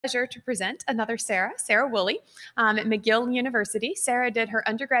Pleasure to present another Sarah Woolley at McGill University. Sarah did her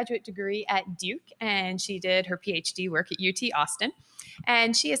undergraduate degree at Duke, and she did her PhD work at UT Austin.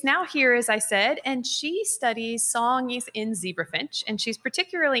 And she is now here, as I said, and she studies songs in zebrafinch. And she's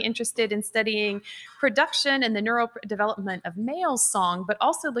particularly interested in studying production and the neurodevelopment of male song, but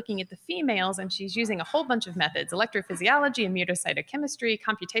also looking at the females. And she's using a whole bunch of methods: electrophysiology, immunocytochemistry,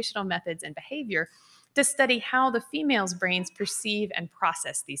 computational methods, and behavior to study how the females' brains perceive and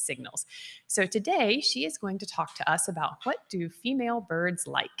process these signals. So today, she is going to talk to us about what do female birds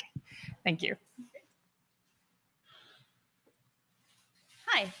like. Thank you.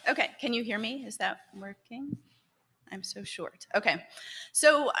 Hi. Okay. Can you hear me? Is that working? I'm so short. Okay.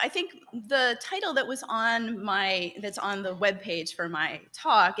 So I think the title that was on that's on the webpage for my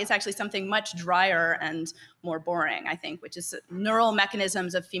talk is actually something much drier and more boring, I think, which is neural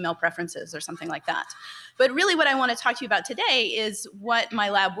mechanisms of female preferences or something like that. But really what I want to talk to you about today is what my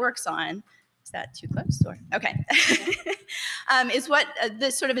lab works on. Is that too close? Or okay. Is what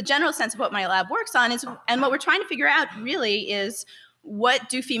this sort of a general sense of what my lab works on is, and what we're trying to figure out really is, what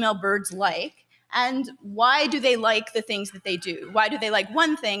do female birds like? And why do they like the things that they do? Why do they like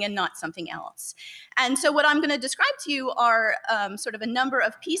one thing and not something else? And so what I'm going to describe to you are sort of a number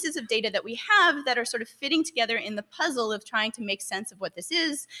of pieces of data that we have that are sort of fitting together in the puzzle of trying to make sense of what this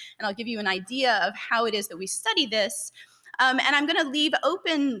is. And I'll give you an idea of how it is that we study this. And I'm going to leave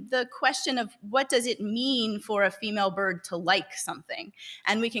open the question of what does it mean for a female bird to like something?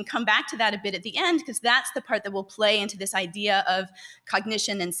 And we can come back to that a bit at the end, because that's the part that will play into this idea of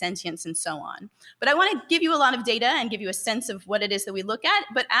cognition and sentience and so on. But I want to give you a lot of data and give you a sense of what it is that we look at.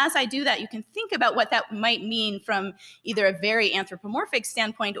 But as I do that, you can think about what that might mean from either a very anthropomorphic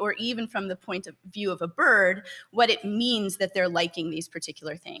standpoint or even from the point of view of a bird, what it means that they're liking these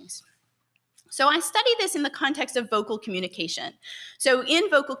particular things. So I study this in the context of vocal communication. So in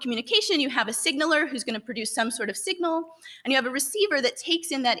vocal communication, you have a signaler who's going to produce some sort of signal, and you have a receiver that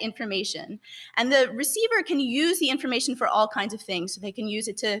takes in that information. And the receiver can use the information for all kinds of things. So they can use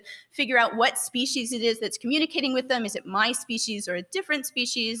it to figure out what species it is that's communicating with them. Is it my species or a different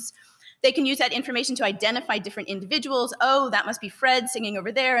species? They can use that information to identify different individuals. Oh, that must be Fred singing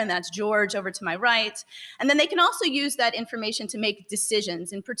over there, and that's George over to my right. And then they can also use that information to make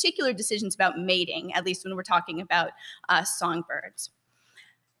decisions, in particular decisions about mating, at least when we're talking about songbirds.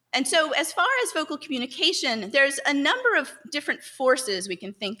 And so as far as vocal communication, there's a number of different forces we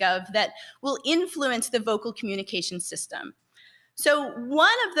can think of that will influence the vocal communication system. So one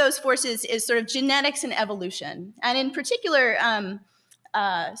of those forces is sort of genetics and evolution. And in particular,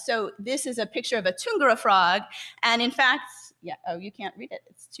 so this is a picture of a tungara frog, and in fact, you can't read it,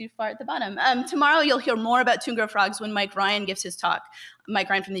 it's too far at the bottom. Tomorrow you'll hear more about tungara frogs when Mike Ryan gives his talk, Mike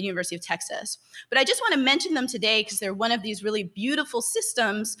Ryan from the University of Texas. But I just want to mention them today because they're one of these really beautiful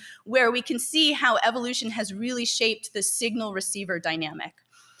systems where we can see how evolution has really shaped the signal-receiver dynamic.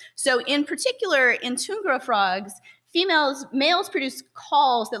 So in particular, in tungara frogs, males produce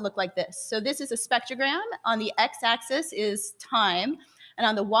calls that look like this. So this is a spectrogram. On the x-axis is time, and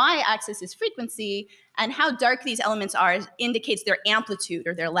on the y-axis is frequency, and how dark these elements are indicates their amplitude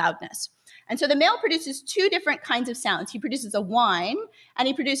or their loudness. And so the male produces two different kinds of sounds. He produces a whine, and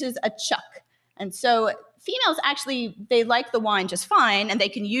he produces a chuck. And so females actually, they like the whine just fine, and they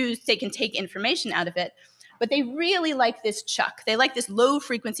can take information out of it. But they really like this chuck. They like this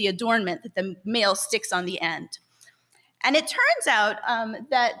low-frequency adornment that the male sticks on the end. And it turns out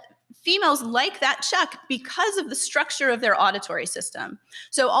that females like that chuck because of the structure of their auditory system.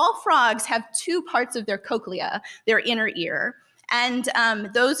 So all frogs have two parts of their cochlea, their inner ear, and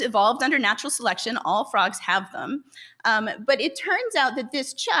those evolved under natural selection. All frogs have them. But it turns out that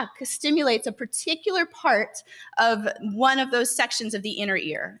this chuck stimulates a particular part of one of those sections of the inner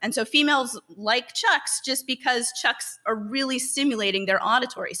ear. And so females like chucks just because chucks are really stimulating their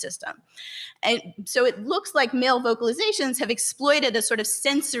auditory system. And so it looks like male vocalizations have exploited a sort of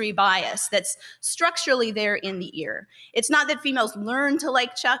sensory bias that's structurally there in the ear. It's not that females learn to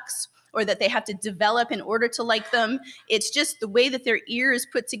like chucks or that they have to develop in order to like them. It's just the way that their ear is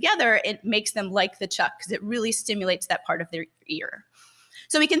put together, it makes them like the chuck because it really stimulates that part of their ear.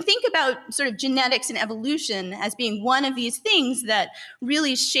 So we can think about sort of genetics and evolution as being one of these things that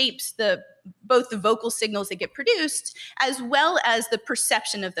really shapes both the vocal signals that get produced as well as the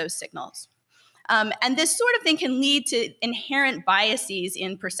perception of those signals. And this sort of thing can lead to inherent biases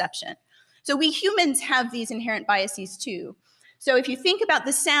in perception. So we humans have these inherent biases too. So if you think about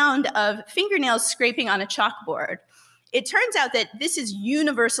the sound of fingernails scraping on a chalkboard, it turns out that this is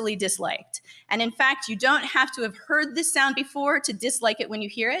universally disliked. And in fact, you don't have to have heard this sound before to dislike it when you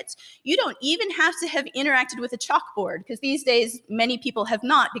hear it. You don't even have to have interacted with a chalkboard, because these days many people have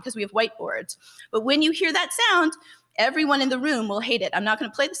not, because we have whiteboards. But when you hear that sound, everyone in the room will hate it. I'm not going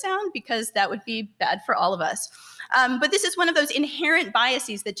to play the sound because that would be bad for all of us. But this is one of those inherent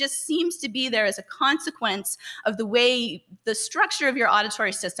biases that just seems to be there as a consequence of the way the structure of your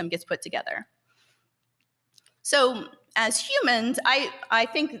auditory system gets put together. So as humans, I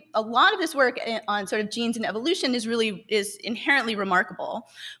think a lot of this work on sort of genes and evolution is inherently remarkable.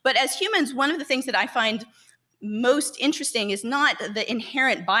 But as humans, one of the things that I find most interesting is not the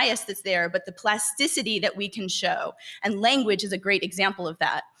inherent bias that's there, but the plasticity that we can show. And language is a great example of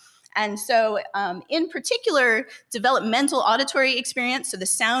that. And so in particular, developmental auditory experience, so the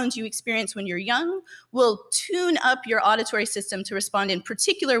sounds you experience when you're young, will tune up your auditory system to respond in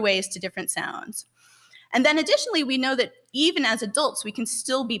particular ways to different sounds. And then additionally, we know that even as adults, we can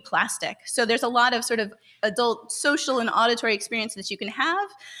still be plastic. So there's a lot of sort of adult social and auditory experience that you can have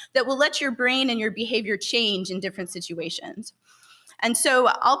that will let your brain and your behavior change in different situations. And so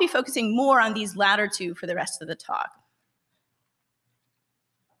I'll be focusing more on these latter two for the rest of the talk.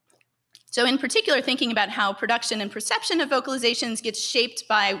 So in particular, thinking about how production and perception of vocalizations gets shaped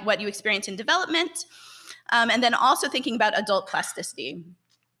by what you experience in development, and then also thinking about adult plasticity.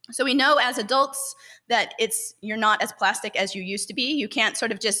 So we know as adults that you're not as plastic as you used to be. You can't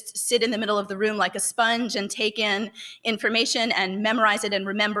sort of just sit in the middle of the room like a sponge and take in information and memorize it and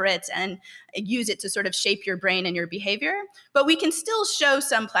remember it and use it to sort of shape your brain and your behavior. But we can still show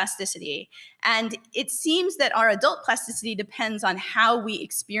some plasticity. And it seems that our adult plasticity depends on how we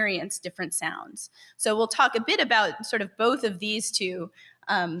experience different sounds. So we'll talk a bit about sort of both of these two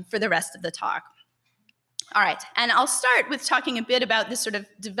for the rest of the talk. All right, and I'll start with talking a bit about this sort of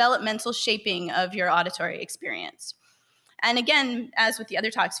developmental shaping of your auditory experience. And again, as with the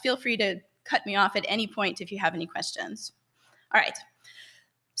other talks, feel free to cut me off at any point if you have any questions. All right,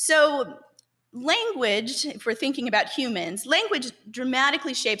 so language, if we're thinking about humans, language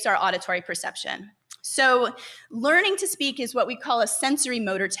dramatically shapes our auditory perception. So learning to speak is what we call a sensory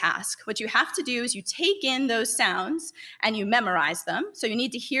motor task. What you have to do is you take in those sounds and you memorize them. So you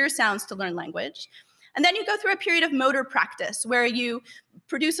need to hear sounds to learn language. And then you go through a period of motor practice where you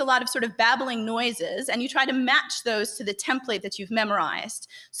produce a lot of sort of babbling noises and you try to match those to the template that you've memorized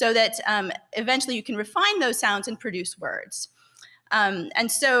so that eventually you can refine those sounds and produce words. And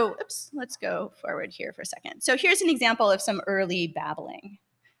so, let's go forward here for a second. So here's an example of some early babbling.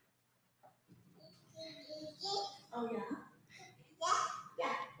 Oh, yeah?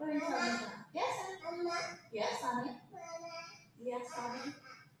 Yeah. What are you talking about? Yes, honey. Yes, honey. Yes, honey.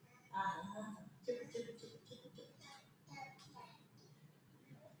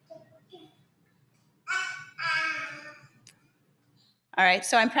 All right,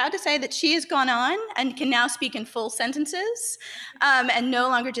 so I'm proud to say that she has gone on and can now speak in full sentences and no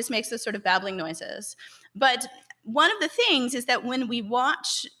longer just makes those sort of babbling noises. But one of the things is that when we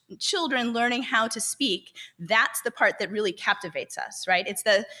watch children learning how to speak, that's the part that really captivates us, right? It's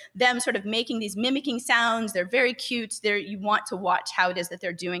them sort of making these mimicking sounds. They're very cute. You want to watch how it is that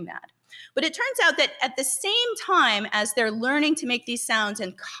they're doing that. But it turns out that at the same time as they're learning to make these sounds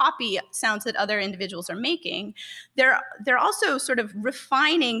and copy sounds that other individuals are making, they're also sort of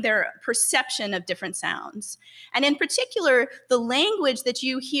refining their perception of different sounds. And in particular, the language that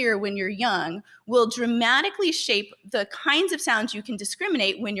you hear when you're young will dramatically shape the kinds of sounds you can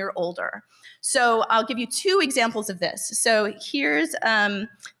discriminate when you're older. So I'll give you two examples of this. So here's,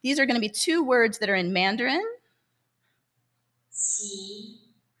 these are going to be two words that are in Mandarin. Qi.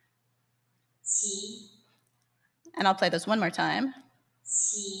 Qi. And I'll play those one more time.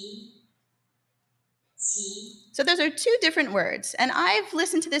 Qi. Qi. So those are two different words. And I've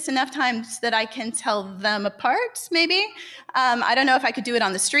listened to this enough times that I can tell them apart, maybe. I don't know if I could do it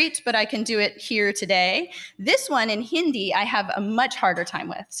on the street, but I can do it here today. This one in Hindi, I have a much harder time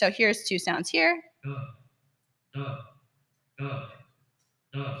with. So here's two sounds here.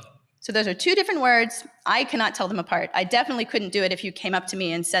 So those are two different words. I cannot tell them apart. I definitely couldn't do it if you came up to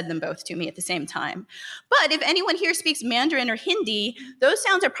me and said them both to me at the same time. But if anyone here speaks Mandarin or Hindi, those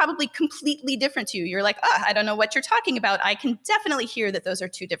sounds are probably completely different to you. You're like, oh, I don't know what you're talking about. I can definitely hear that those are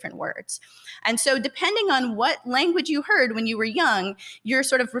two different words. And so depending on what language you heard when you were young, you're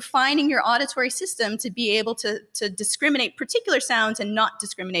sort of refining your auditory system to be able to discriminate particular sounds and not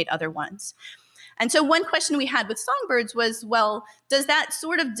discriminate other ones. And so one question we had with songbirds was, well, does that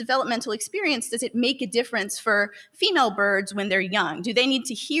sort of developmental experience, does it make a difference for female birds when they're young? Do they need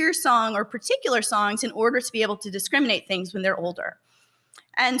to hear song or particular songs in order to be able to discriminate things when they're older?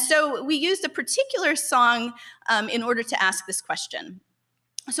 And so we used a particular song in order to ask this question.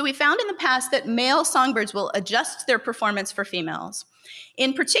 So we found in the past that male songbirds will adjust their performance for females.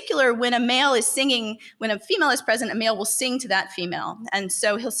 In particular, when a male is singing, when a female is present, a male will sing to that female. And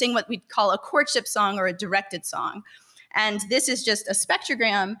so he'll sing what we'd call a courtship song or a directed song. And this is just a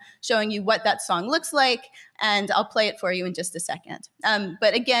spectrogram showing you what that song looks like, and I'll play it for you in just a second.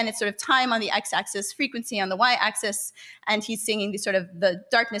 But again, it's sort of time on the x-axis, frequency on the y-axis, and he's singing the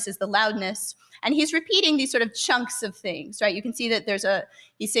darkness is the loudness, and he's repeating these sort of chunks of things, right? You can see that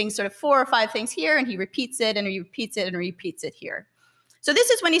he sings sort of 4 or 5 things here, and he repeats it, and he repeats it, and repeats it here. So this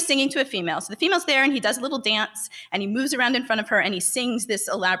is when he's singing to a female. So the female's there, and he does a little dance, and he moves around in front of her, and he sings this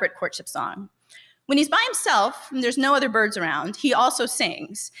elaborate courtship song. When he's by himself, and there's no other birds around, he also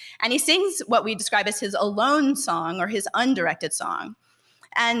sings. And he sings what we describe as his alone song or his undirected song.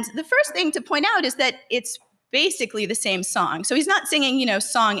 And the first thing to point out is that it's basically the same song. So he's not singing,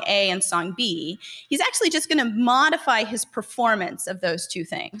 song A and song B. He's actually just going to modify his performance of those two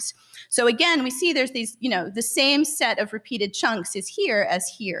things. So again, we see there's these, the same set of repeated chunks is here as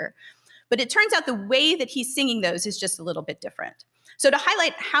here. But it turns out the way that he's singing those is just a little bit different. So to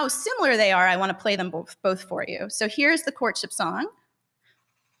highlight how similar they are, I want to play them both for you. So here's the courtship song.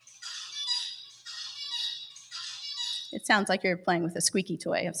 It sounds like you're playing with a squeaky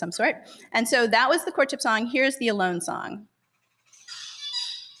toy of some sort. And so that was the courtship song. Here's the alone song.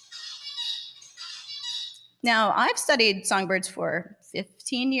 Now, I've studied songbirds for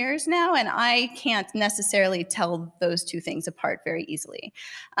 15 years now, and I can't necessarily tell those two things apart very easily.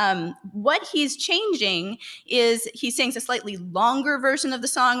 What he's changing is he sings a slightly longer version of the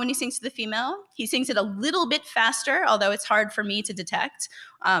song when he sings to the female. He sings it a little bit faster, although it's hard for me to detect,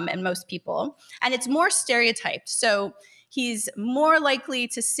 and most people. And it's more stereotyped. So he's more likely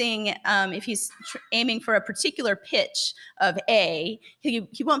to sing, if he's aiming for a particular pitch of A,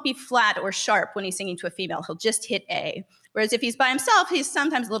 he won't be flat or sharp when he's singing to a female. He'll just hit A. Whereas if he's by himself, he's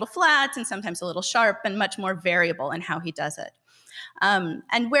sometimes a little flat and sometimes a little sharp and much more variable in how he does it.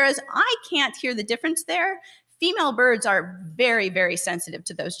 And whereas I can't hear the difference there, female birds are very, very sensitive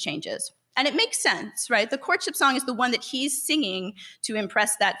to those changes. And it makes sense, right? The courtship song is the one that he's singing to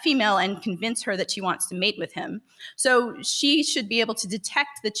impress that female and convince her that she wants to mate with him. So she should be able to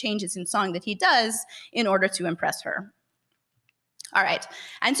detect the changes in song that he does in order to impress her. All right,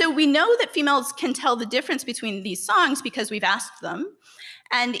 and so we know that females can tell the difference between these songs because we've asked them.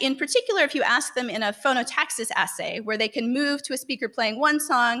 And in particular, if you ask them in a phonotaxis assay, where they can move to a speaker playing one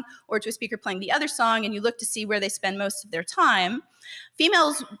song or to a speaker playing the other song, and you look to see where they spend most of their time,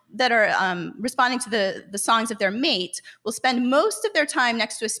 females that are responding to the songs of their mate will spend most of their time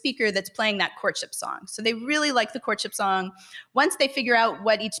next to a speaker that's playing that courtship song. So they really like the courtship song. Once they figure out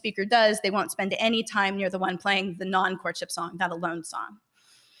what each speaker does, they won't spend any time near the one playing the non-courtship song, that alone song.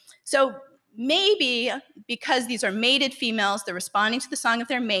 So maybe because these are mated females, they're responding to the song of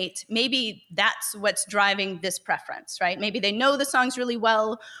their mate, maybe that's what's driving this preference, right? Maybe they know the songs really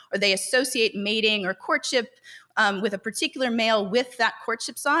well, or they associate mating or courtship with a particular male with that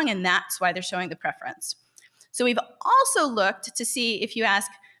courtship song, and that's why they're showing the preference. So we've also looked to see if you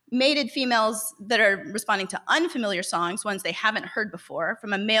ask mated females that are responding to unfamiliar songs, ones they haven't heard before,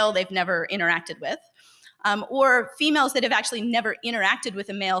 from a male they've never interacted with, or females that have actually never interacted with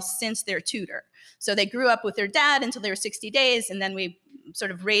a male since their tutor. So they grew up with their dad until they were 60 days, and then we sort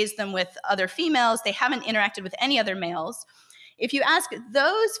of raised them with other females. They haven't interacted with any other males. If you ask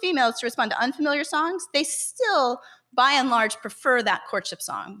those females to respond to unfamiliar songs, they still, by and large, prefer that courtship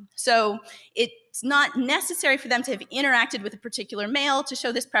song. So it's not necessary for them to have interacted with a particular male to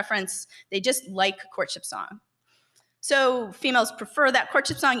show this preference. They just like courtship song. So females prefer that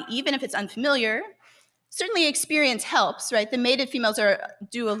courtship song even if it's unfamiliar. Certainly experience helps, right? The mated females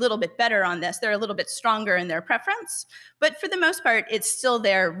do a little bit better on this. They're a little bit stronger in their preference, but for the most part, it's still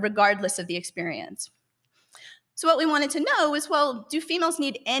there regardless of the experience. So what we wanted to know is, well, do females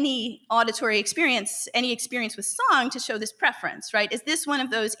need any auditory experience, any experience with song to show this preference, right? Is this one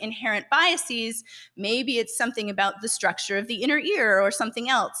of those inherent biases? Maybe it's something about the structure of the inner ear or something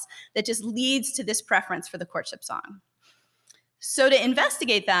else that just leads to this preference for the courtship song. So to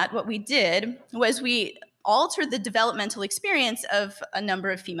investigate that, what we did was we altered the developmental experience of a number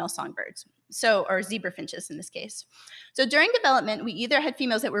of female songbirds, or zebra finches in this case. So during development, we either had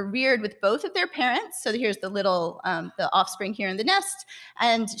females that were reared with both of their parents. So here's the little, the offspring here in the nest.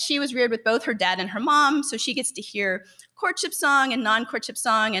 And she was reared with both her dad and her mom. So she gets to hear courtship song and non-courtship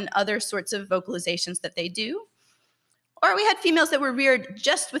song and other sorts of vocalizations that they do. Or we had females that were reared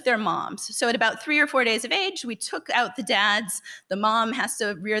just with their moms. So at about 3 or 4 days of age, we took out the dads. The mom has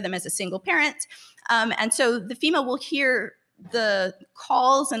to rear them as a single parent. And so the female will hear the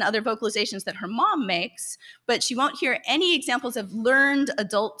calls and other vocalizations that her mom makes, but she won't hear any examples of learned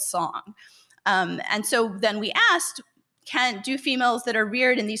adult song. And so then we asked, do females that are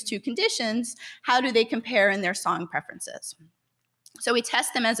reared in these two conditions, how do they compare in their song preferences? So we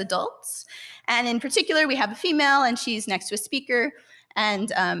test them as adults. And in particular, we have a female, and she's next to a speaker,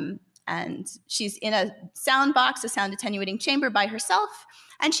 and she's in a sound box, a sound attenuating chamber by herself.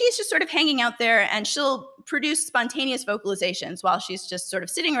 And she's just sort of hanging out there, and she'll produce spontaneous vocalizations while she's just sort of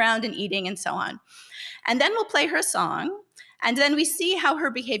sitting around and eating and so on. And then we'll play her a song, and then we see how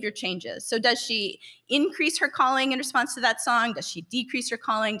her behavior changes. So does she increase her calling in response to that song? Does she decrease her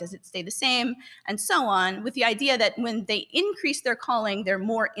calling? Does it stay the same? And so on, with the idea that when they increase their calling, they're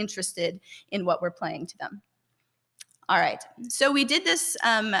more interested in what we're playing to them. All right, so we did this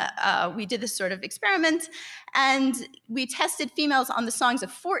sort of experiment, and we tested females on the songs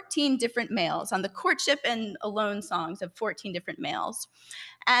of 14 different males, on the courtship and alone songs of 14 different males.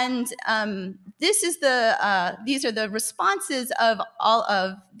 And these are the responses of all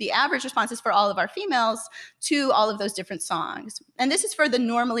of the average responses for all of our females to all of those different songs. And this is for the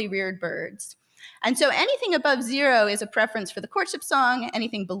normally reared birds. And so anything above 0 is a preference for the courtship song.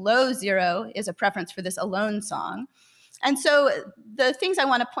 Anything below 0 is a preference for this alone song. And so the things I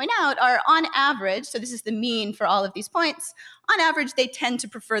want to point out are, on average, so this is the mean for all of these points, on average, they tend to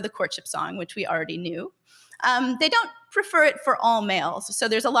prefer the courtship song, which we already knew. They don't prefer it for all males. So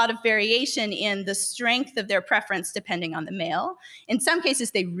there's a lot of variation in the strength of their preference depending on the male. In some cases,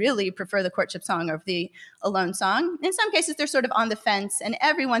 they really prefer the courtship song over the alone song. In some cases, they're sort of on the fence, and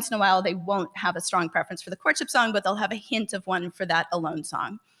every once in a while, they won't have a strong preference for the courtship song, but they'll have a hint of one for that alone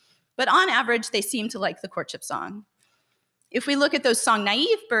song. But on average, they seem to like the courtship song. If we look at those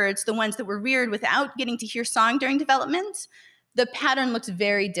song-naive birds, the ones that were reared without getting to hear song during development, the pattern looks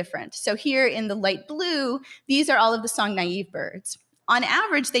very different. So here in the light blue, these are all of the song-naive birds. On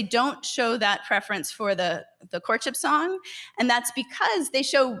average, they don't show that preference for the courtship song, and that's because they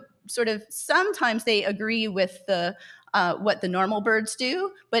show sort of, sometimes they agree with what the normal birds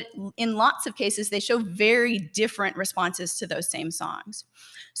do, but in lots of cases, they show very different responses to those same songs.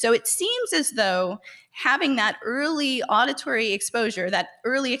 So it seems as though having that early auditory exposure, that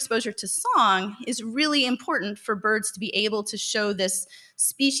early exposure to song, is really important for birds to be able to show this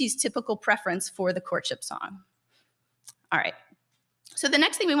species-typical preference for the courtship song. All right. So the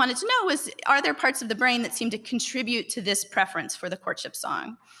next thing we wanted to know was, are there parts of the brain that seem to contribute to this preference for the courtship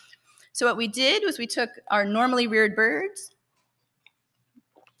song? So what we did was we took our normally reared birds,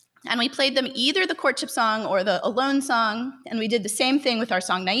 and we played them either the courtship song or the alone song, and we did the same thing with our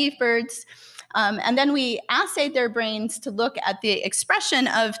song-naive birds. And then we assayed their brains to look at the expression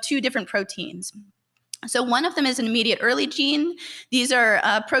of two different proteins. So one of them is an immediate early gene. These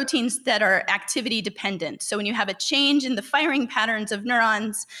are proteins that are activity dependent. So when you have a change in the firing patterns of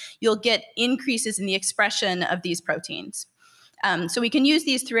neurons, you'll get increases in the expression of these proteins. So we can use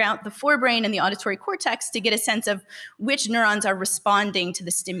these throughout the forebrain and the auditory cortex to get a sense of which neurons are responding to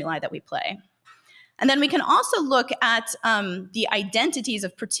the stimuli that we play. And then we can also look at the identities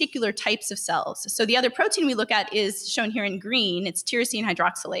of particular types of cells. So the other protein we look at is shown here in green. It's tyrosine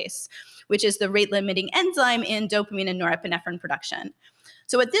hydroxylase, which is the rate-limiting enzyme in dopamine and norepinephrine production.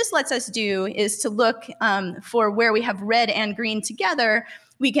 So what this lets us do is to look for where we have red and green together.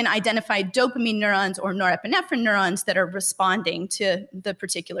 We can identify dopamine neurons or norepinephrine neurons that are responding to the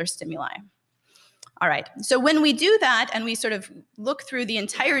particular stimuli. All right, so when we do that and we sort of look through the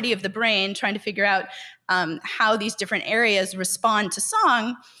entirety of the brain trying to figure out how these different areas respond to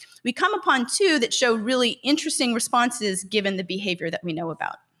song, we come upon two that show really interesting responses given the behavior that we know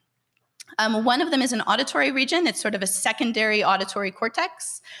about. One of them is an auditory region. It's sort of a secondary auditory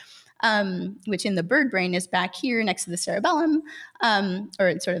cortex, which in the bird brain is back here next to the cerebellum, or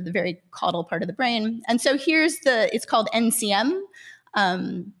it's sort of the very caudal part of the brain. And so it's called NCM.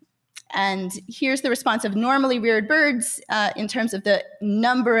 And here's the response of normally reared birds in terms of the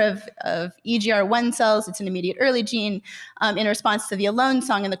number of EGR1 cells. It's an immediate early gene in response to the alone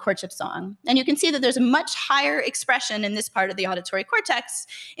song and the courtship song. And you can see that there's a much higher expression in this part of the auditory cortex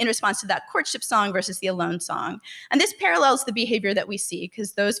in response to that courtship song versus the alone song. And this parallels the behavior that we see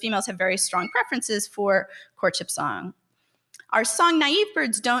because those females have very strong preferences for courtship song. Our song-naive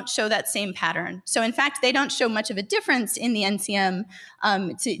birds don't show that same pattern. So in fact, they don't show much of a difference in the NCM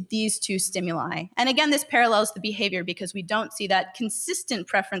to these two stimuli. And again, this parallels the behavior because we don't see that consistent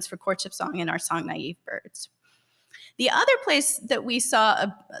preference for courtship song in our song-naive birds. The other place that we saw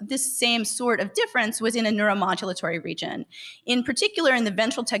this same sort of difference was in a neuromodulatory region, in particular in the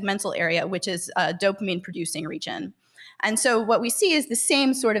ventral tegmental area, which is a dopamine-producing region. And so what we see is the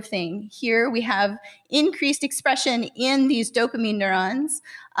same sort of thing. Here we have increased expression in these dopamine neurons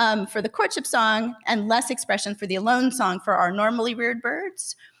for the courtship song and less expression for the alone song for our normally reared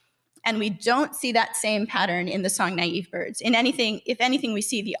birds. And we don't see that same pattern in the song naive birds. In anything, if anything, we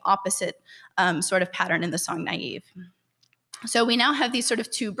see the opposite sort of pattern in the song naive. So we now have these sort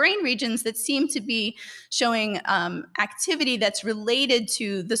of two brain regions that seem to be showing activity that's related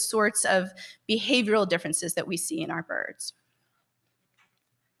to the sorts of behavioral differences that we see in our birds.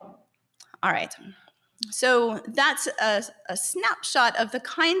 All right. So that's a snapshot of the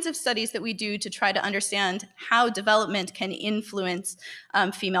kinds of studies that we do to try to understand how development can influence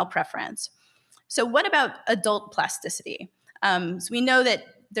female preference. So what about adult plasticity? So we know that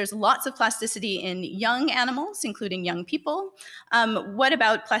there's lots of plasticity in young animals, including young people. What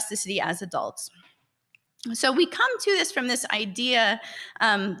about plasticity as adults? So we come to this from this idea,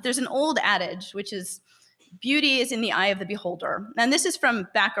 there's an old adage, which is, beauty is in the eye of the beholder. And this is from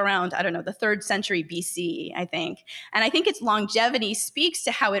back around, I don't know, the 3rd century BC, I think. And I think its longevity speaks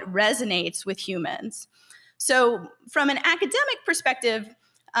to how it resonates with humans. So from an academic perspective,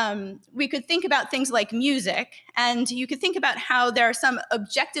 we could think about things like music, and you could think about how there are some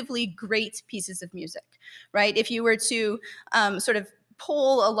objectively great pieces of music, right? If you were to sort of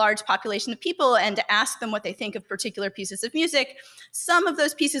poll a large population of people and ask them what they think of particular pieces of music, some of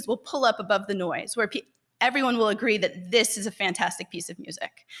those pieces will pull up above the noise, where everyone will agree that this is a fantastic piece of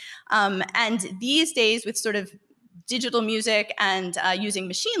music. And these days, with sort of digital music and using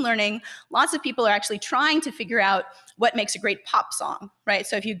machine learning, lots of people are actually trying to figure out what makes a great pop song, right?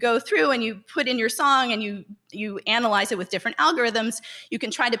 So if you go through and you put in your song and you analyze it with different algorithms, you can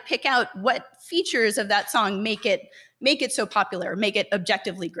try to pick out what features of that song make it so popular, make it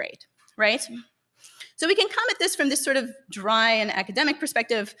objectively great, right? So we can come at this from this sort of dry and academic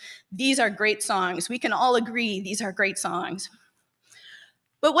perspective. These are great songs. We can all agree these are great songs.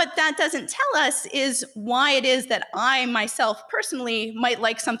 But what that doesn't tell us is why it is that I myself personally might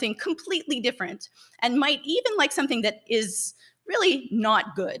like something completely different and might even like something that is really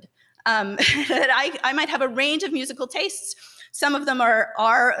not good. That I might have a range of musical tastes. Some of them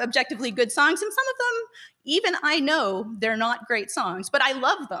are objectively good songs, and some of them, even I know they're not great songs, but I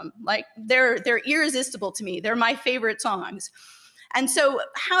love them. Like they're irresistible to me. They're my favorite songs. And so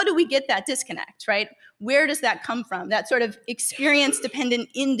how do we get that disconnect, right? Where does that come from? That sort of experience-dependent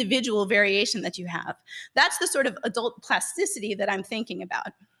individual variation that you have. That's the sort of adult plasticity that I'm thinking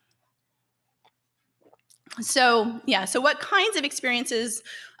about. So yeah, so what kinds of experiences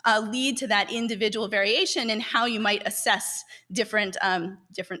lead to that individual variation in how you might assess different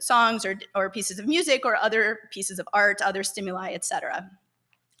songs or pieces of music or other pieces of art, other stimuli, et cetera.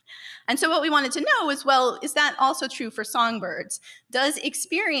 And so what we wanted to know is, well, is that also true for songbirds? Does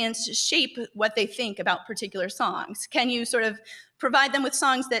experience shape what they think about particular songs? Can you sort of provide them with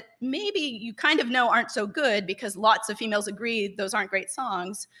songs that maybe you kind of know aren't so good because lots of females agree those aren't great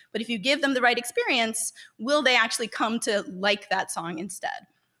songs, but if you give them the right experience, will they actually come to like that song instead?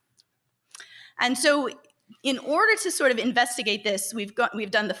 And so in order to sort of investigate this, we've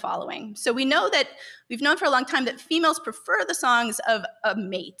done the following. So we've known for a long time that females prefer the songs of a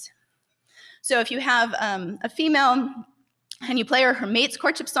mate. So if you have a female and you play her mate's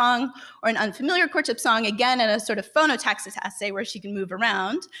courtship song or an unfamiliar courtship song, again in a sort of phonotaxis assay where she can move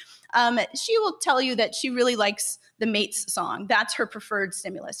around, she will tell you that she really likes the mate's song. That's her preferred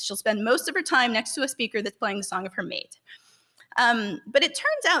stimulus. She'll spend most of her time next to a speaker that's playing the song of her mate. But it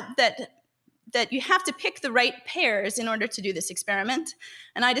turns out that you have to pick the right pairs in order to do this experiment.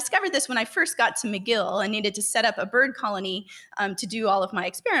 And I discovered this when I first got to McGill and needed to set up a bird colony to do all of my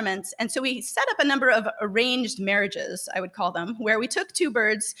experiments. And so we set up a number of arranged marriages, I would call them, where we took two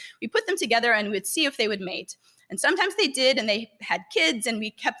birds, we put them together and we'd see if they would mate. And sometimes they did, and they had kids, and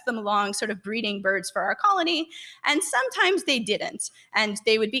we kept them along sort of breeding birds for our colony. And sometimes they didn't. And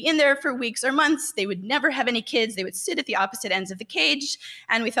they would be in there for weeks or months. They would never have any kids. They would sit at the opposite ends of the cage.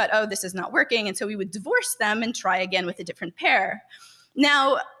 And we thought, oh, this is not working. And so we would divorce them and try again with a different pair.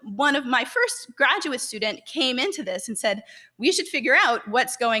 Now, one of my first graduate student came into this and said, we should figure out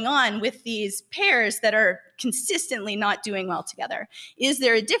what's going on with these pairs that are consistently not doing well together. Is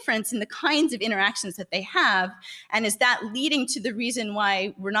there a difference in the kinds of interactions that they have? And is that leading to the reason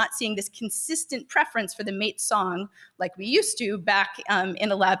why we're not seeing this consistent preference for the mate song like we used to back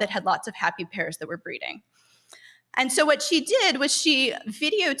in a lab that had lots of happy pairs that were breeding? And so what she did was she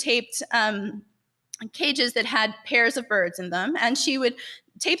videotaped cages that had pairs of birds in them, and she would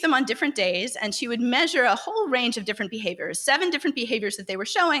tape them on different days, and she would measure a whole range of different behaviors, 7 different behaviors that they were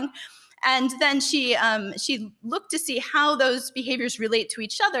showing, And then she looked to see how those behaviors relate to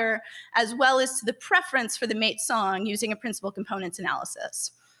each other, as well as to the preference for the mate song using a principal components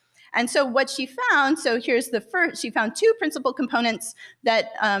analysis. And so what she found, so here's the first, she found two principal components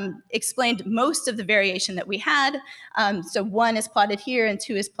that explained most of the variation that we had. So one is plotted here and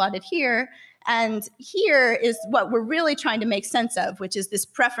two is plotted here. And here is what we're really trying to make sense of, which is this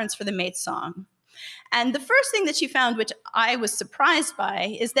preference for the mate song. And the first thing that she found, which I was surprised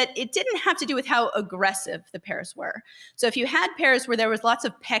by, is that it didn't have to do with how aggressive the pairs were. So if you had pairs where there was lots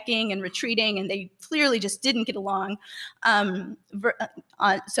of pecking and retreating and they clearly just didn't get along,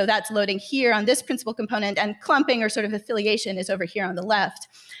 so that's loading here on this principal component, and clumping or sort of affiliation is over here on the left.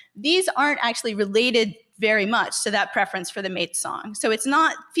 These aren't actually related very much to that preference for the mate song. So it's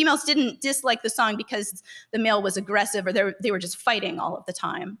not, females didn't dislike the song because the male was aggressive or they were just fighting all of the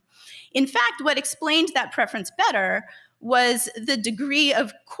time. In fact, what explained that preference better was the degree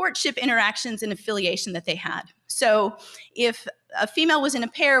of courtship interactions and affiliation that they had. So if a female was in a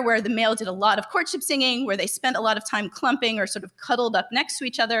pair where the male did a lot of courtship singing, where they spent a lot of time clumping or sort of cuddled up next to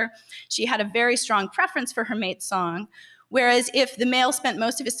each other, she had a very strong preference for her mate song. Whereas if the male spent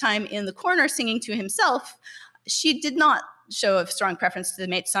most of his time in the corner singing to himself, she did not show a strong preference to the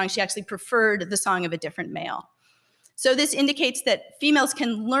mate song. She actually preferred the song of a different male. So this indicates that females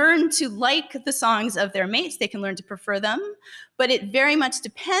can learn to like the songs of their mates, they can learn to prefer them, but it very much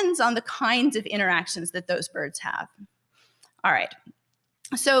depends on the kinds of interactions that those birds have. All right,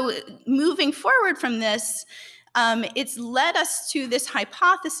 so moving forward from this, it's led us to this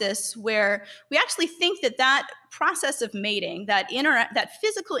hypothesis where we actually think that that process of mating, that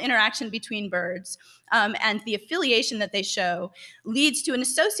physical interaction between birds and the affiliation that they show leads to an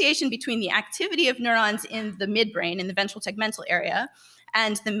association between the activity of neurons in the midbrain, in the ventral tegmental area,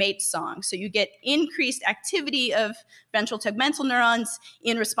 and the mate song. So you get increased activity of ventral tegmental neurons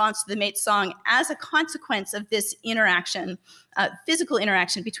in response to the mate song as a consequence of this interaction, physical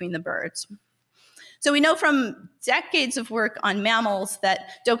interaction between the birds. So we know from decades of work on mammals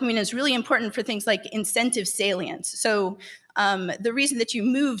that dopamine is really important for things like incentive salience. So the reason that you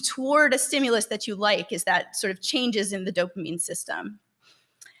move toward a stimulus that you like is that sort of changes in the dopamine system.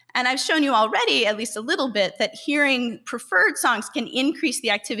 And I've shown you already, at least a little bit, that hearing preferred songs can increase the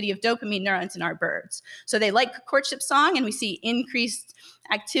activity of dopamine neurons in our birds. So they like a courtship song, and we see increased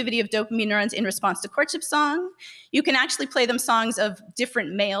activity of dopamine neurons in response to courtship song. You can actually play them songs of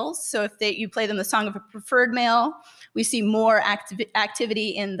different males. So if you play them the song of a preferred male, we see more activity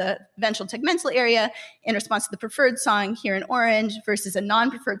in the ventral tegmental area in response to the preferred song here in orange versus a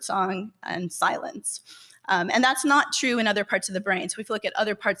non-preferred song and silence. And that's not true in other parts of the brain. So if we look at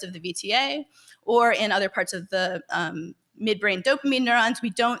other parts of the VTA or in other parts of the midbrain dopamine neurons, we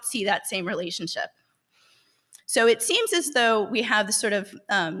don't see that same relationship. So it seems as though we have this sort of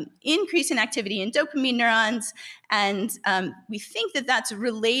increase in activity in dopamine neurons, and we think that that's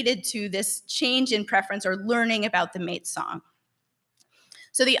related to this change in preference or learning about the mate song.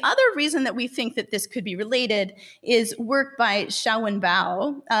 So the other reason that we think that this could be related is work by Xiaowen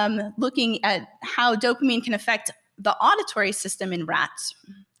Bao, looking at how dopamine can affect the auditory system in rats.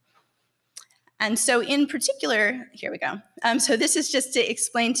 And so in particular, here we go. So this is just to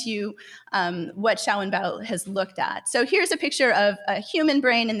explain to you what Xiaowen Bao has looked at. So here's a picture of a human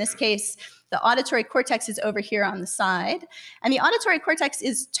brain. In this case, the auditory cortex is over here on the side. And the auditory cortex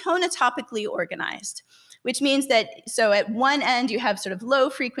is tonotopically organized, which means that, so at one end you have sort of low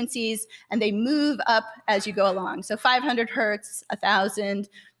frequencies and they move up as you go along. So 500 hertz, 1,000,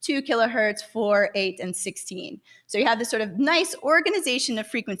 2 kilohertz, 4, 8, and 16. So you have this sort of nice organization of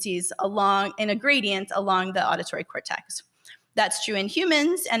frequencies along in a gradient along the auditory cortex. That's true in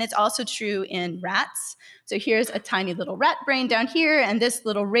humans, and it's also true in rats. So here's a tiny little rat brain down here, and this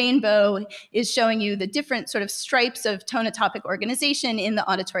little rainbow is showing you the different sort of stripes of tonotopic organization in the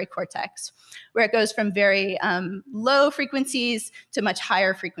auditory cortex, where it goes from very low frequencies to much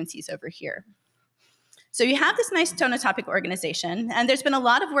higher frequencies over here. So you have this nice tonotopic organization, and there's been a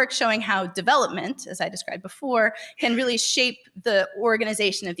lot of work showing how development, as I described before, can really shape the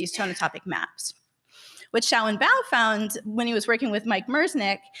organization of these tonotopic maps. What Xiaowen Bao found when he was working with Mike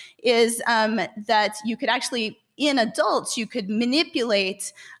Merznick is that you could actually, in adults, you could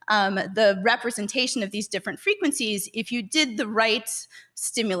manipulate the representation of these different frequencies if you did the right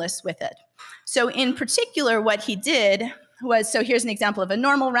stimulus with it. So in particular, what he did was, so here's an example of a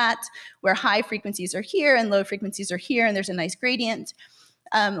normal rat where high frequencies are here and low frequencies are here, and there's a nice gradient.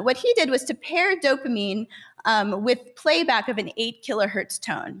 What he did was to pair dopamine with playback of an 8 kilohertz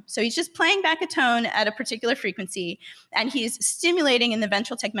tone. So he's just playing back a tone at a particular frequency, and he's stimulating in the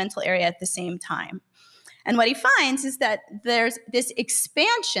ventral tegmental area at the same time. And what he finds is that there's this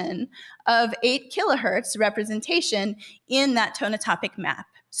expansion of 8 kilohertz representation in that tonotopic map.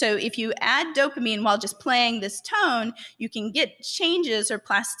 So if you add dopamine while just playing this tone, you can get changes or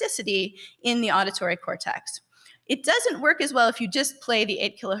plasticity in the auditory cortex. It doesn't work as well if you just play the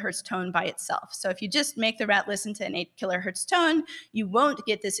 8 kilohertz tone by itself. So if you just make the rat listen to an 8 kilohertz tone, you won't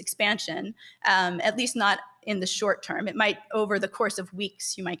get this expansion, at least not in the short term. It might, over the course of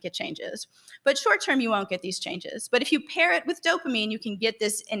weeks, you might get changes. But short term, you won't get these changes. But if you pair it with dopamine, you can get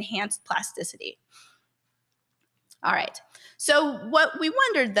this enhanced plasticity. All right. So what we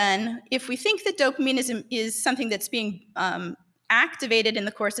wondered then, if we think that dopamine is something that's being activated in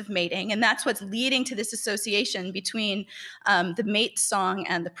the course of mating, and that's what's leading to this association between the mate song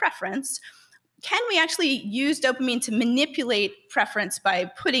and the preference, can we actually use dopamine to manipulate preference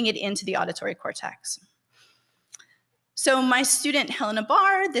by putting it into the auditory cortex? So my student, Helena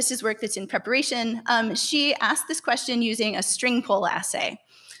Barr, this is work that's in preparation, she asked this question using a string pull assay.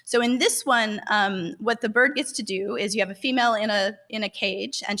 So in this one, what the bird gets to do is you have a female in a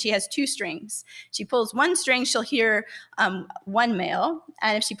cage, and she has 2 strings. She pulls one string, she'll hear one male,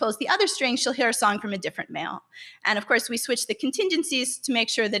 and if she pulls the other string, she'll hear a song from a different male. And of course, we switch the contingencies to make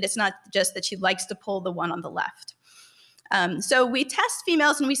sure that it's not just that she likes to pull the one on the left. So we test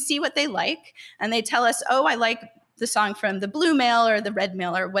females and we see what they like, and they tell us, oh, I like the song from the blue male or the red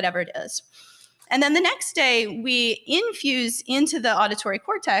male or whatever it is. And then the next day, we infuse into the auditory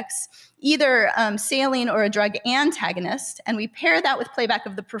cortex either saline or a drug antagonist, and we pair that with playback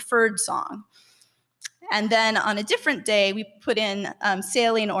of the preferred song. And then on a different day, we put in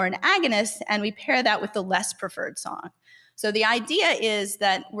saline or an agonist, and we pair that with the less preferred song. So the idea is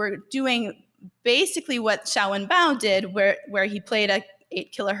that we're doing basically what Xiao Bao did, where he played a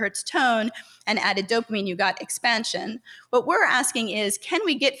 8 kilohertz tone and added dopamine, you got expansion. What we're asking is, can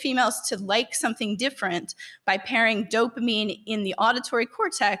we get females to like something different by pairing dopamine in the auditory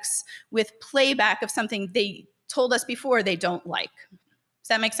cortex with playback of something they told us before they don't like? Does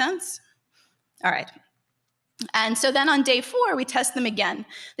that make sense? All right. And so then on day 4, we test them again.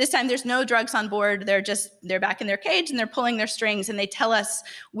 This time there's no drugs on board. They're back in their cage and they're pulling their strings, and they tell us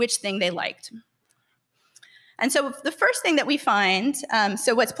which thing they liked. And so the first thing that we find,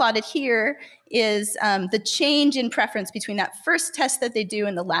 so what's plotted here is the change in preference between that first test that they do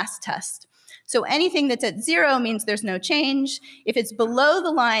and the last test. So anything that's at 0 means there's no change. If it's below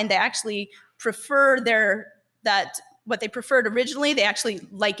the line, they actually prefer what they preferred originally, they actually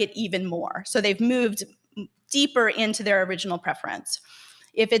like it even more. So they've moved deeper into their original preference.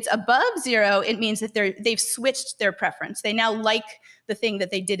 If it's above 0, it means that they've switched their preference. They now like the thing that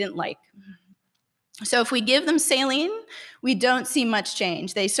they didn't like. So if we give them saline, we don't see much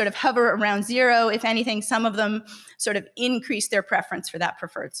change. They sort of hover around 0. If anything, some of them sort of increase their preference for that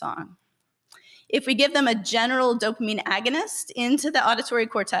preferred song. If we give them a general dopamine agonist into the auditory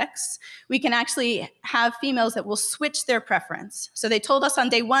cortex, we can actually have females that will switch their preference. So they told us on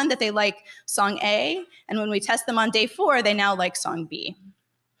day 1 that they like song A, and when we test them on day 4, they now like song B.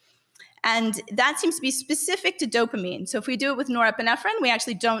 And that seems to be specific to dopamine. So if we do it with norepinephrine, we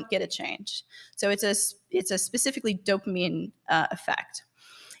actually don't get a change. So it's a specifically dopamine effect.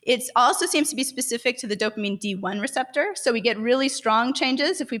 It also seems to be specific to the dopamine D1 receptor. So we get really strong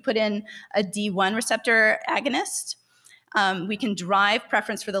changes if we put in a D1 receptor agonist. We can drive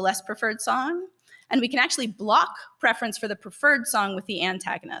preference for the less preferred song. And we can actually block preference for the preferred song with the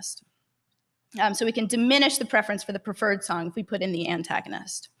antagonist. So we can diminish the preference for the preferred song if we put in the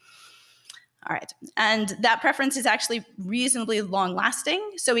antagonist. All right, and that preference is actually reasonably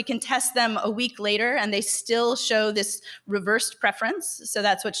long-lasting, so we can test them a week later and they still show this reversed preference, so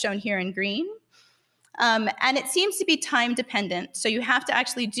that's what's shown here in green. And it seems to be time-dependent, so you have to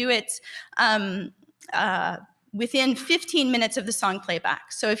actually do it within 15 minutes of the song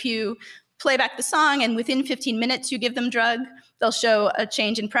playback. So if you play back the song and within 15 minutes you give them drug, they'll show a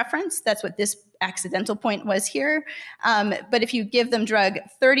change in preference. That's what this accidental point was here. But if you give them drug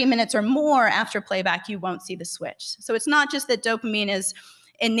 30 minutes or more after playback, you won't see the switch. So it's not just that dopamine is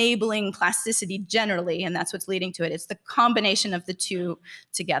enabling plasticity generally, and that's what's leading to it. It's the combination of the two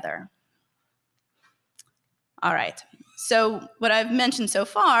together. All right. So what I've mentioned so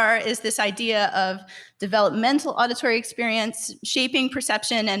far is this idea of developmental auditory experience shaping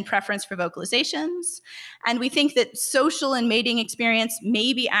perception and preference for vocalizations. And we think that social and mating experience,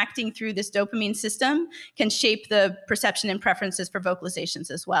 maybe acting through this dopamine system, can shape the perception and preferences for vocalizations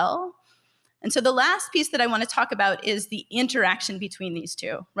as well. And so the last piece that I want to talk about is the interaction between these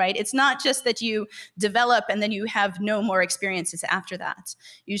two, right? It's not just that you develop and then you have no more experiences after that.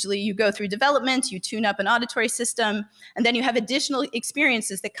 Usually you go through development, you tune up an auditory system, and then you have additional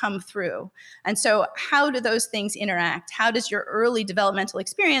experiences that come through. And so how do those things interact? How does your early developmental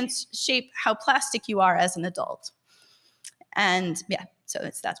experience shape how plastic you are as an adult? And yeah, so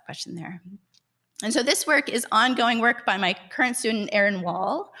it's that question there. And so this work is ongoing work by my current student, Erin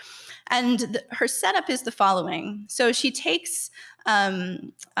Wall. And her setup is the following. So she takes a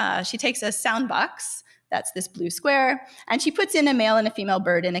sound box, that's this blue square, and she puts in a male and a female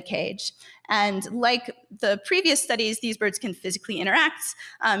bird in a cage. And like the previous studies, these birds can physically interact.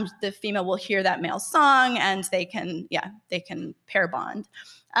 The female will hear that male's song, and they can pair bond.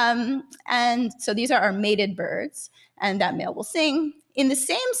 And so these are our mated birds, and that male will sing. In the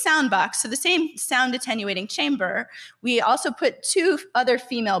same sound box, so the same sound attenuating chamber, we also put two other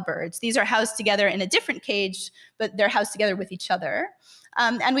female birds. These are housed together in a different cage, but they're housed together with each other.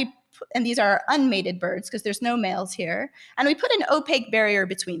 And these are unmated birds because there's no males here. And we put an opaque barrier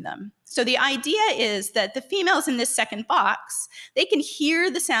between them. So the idea is that the females in this second box, they can hear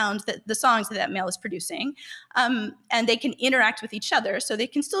the sounds, the songs that male is producing, and they can interact with each other. So they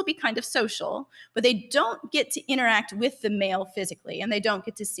can still be kind of social, but they don't get to interact with the male physically, and they don't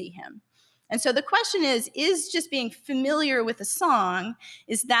get to see him. And so the question is just being familiar with a song,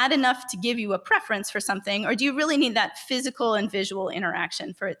 is that enough to give you a preference for something, or do you really need that physical and visual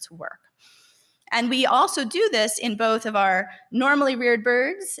interaction for it to work? And we also do this in both of our normally reared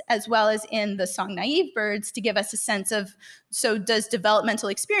birds as well as in the song-naive birds to give us a sense of, so does developmental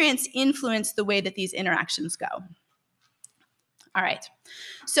experience influence the way that these interactions go? All right.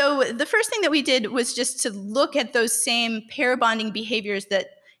 So the first thing that we did was just to look at those same pair bonding behaviors that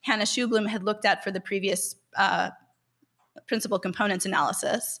Hannah Schublum had looked at for the previous principal components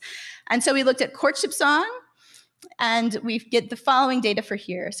analysis. And so we looked at courtship song, and we get the following data for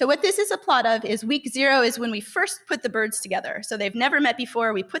here. So what this is a plot of is week 0 is when we first put the birds together. So they've never met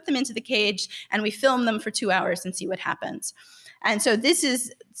before. We put them into the cage, and we film them for 2 hours and see what happens. And so this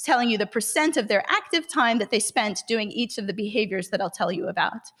is telling you the percent of their active time that they spent doing each of the behaviors that I'll tell you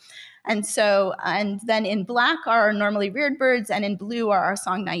about. And then in black are our normally reared birds, and in blue are our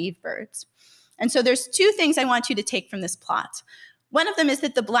song-naive birds. And so there's 2 things I want you to take from this plot. One of them is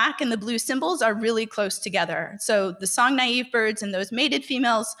that the black and the blue symbols are really close together. So the song-naive birds and those mated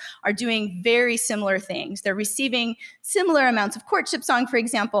females are doing very similar things. They're receiving similar amounts of courtship song, for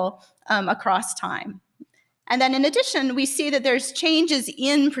example, across time. And then in addition, we see that there's changes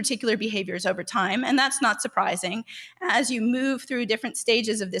in particular behaviors over time, and that's not surprising. As you move through different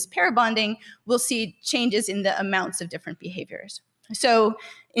stages of this pair bonding, we'll see changes in the amounts of different behaviors. So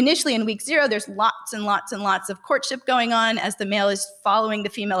initially in week 0, there's lots and lots and lots of courtship going on as the male is following the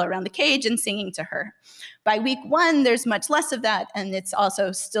female around the cage and singing to her. By week 1, there's much less of that, and it's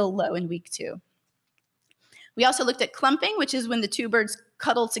also still low in week 2. We also looked at clumping, which is when the 2 birds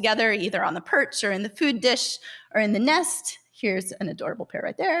cuddle together either on the perch or in the food dish or in the nest. Here's an adorable pair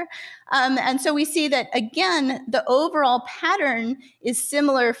right there. And so we see that, again, the overall pattern is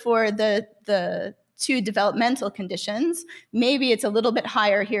similar for the 2 developmental conditions. Maybe it's a little bit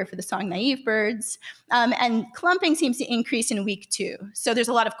higher here for the song-naive birds. And clumping seems to increase in week 2. So there's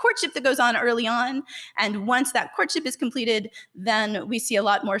a lot of courtship that goes on early on. And once that courtship is completed, then we see a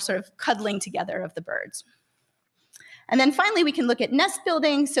lot more sort of cuddling together of the birds. And then finally, we can look at nest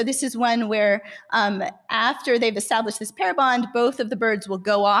building. So this is one where after they've established this pair bond, both of the birds will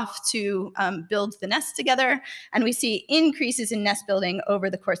go off to build the nest together. And we see increases in nest building over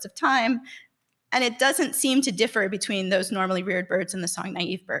the course of time. And it doesn't seem to differ between those normally reared birds and the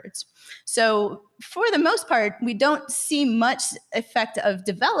song-naive birds. So for the most part, we don't see much effect of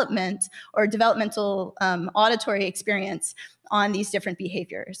development or developmental auditory experience on these different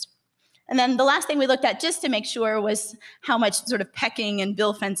behaviors. And then the last thing we looked at just to make sure was how much sort of pecking and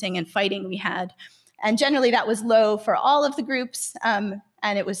bill fencing and fighting we had. And generally that was low for all of the groups, and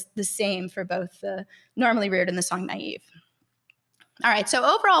it was the same for both the normally reared and the song-naive. All right, so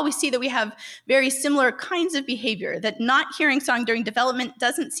overall we see that we have very similar kinds of behavior, that not hearing song during development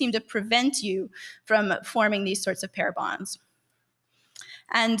doesn't seem to prevent you from forming these sorts of pair bonds.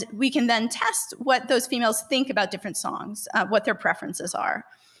 And we can then test what those females think about different songs, what their preferences are.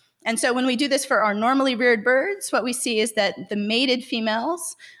 And so when we do this for our normally reared birds, what we see is that the mated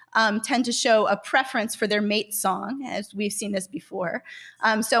females tend to show a preference for their mate song, as we've seen this before.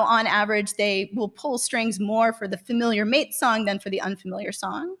 So on average, they will pull strings more for the familiar mate song than for the unfamiliar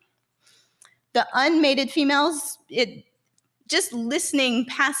song. The unmated females, it just listening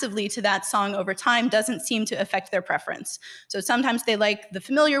passively to that song over time doesn't seem to affect their preference. So sometimes they like the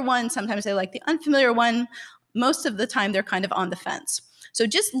familiar one, sometimes they like the unfamiliar one. Most of the time, they're kind of on the fence. So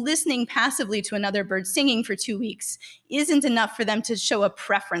just listening passively to another bird singing for 2 weeks isn't enough for them to show a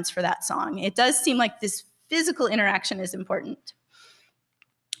preference for that song. It does seem like this physical interaction is important.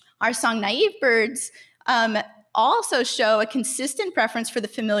 Our song-naive birds also show a consistent preference for the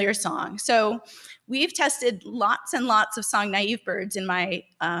familiar song. So we've tested lots and lots of song-naive birds in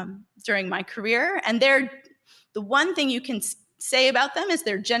during my career, and the one thing you can say about them is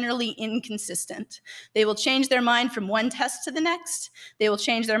they're generally inconsistent. They will change their mind from one test to the next. They will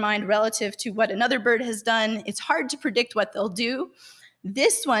change their mind relative to what another bird has done. It's hard to predict what they'll do.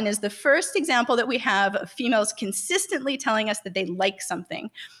 This one is the first example that we have of females consistently telling us that they like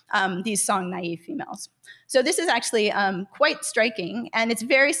something, these song-naive females. So this is actually quite striking, and it's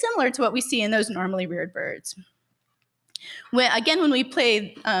very similar to what we see in those normally reared birds. When we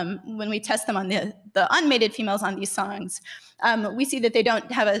test them on the unmated females on these songs, we see that they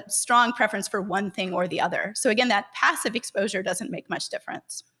don't have a strong preference for one thing or the other. So again, that passive exposure doesn't make much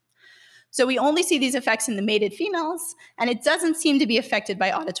difference. So we only see these effects in the mated females, and it doesn't seem to be affected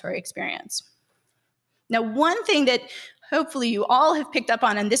by auditory experience. Now, one thing that hopefully you all have picked up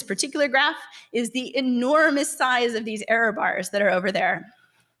on in this particular graph is the enormous size of these error bars that are over there.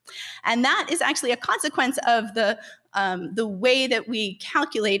 And that is actually a consequence of the way that we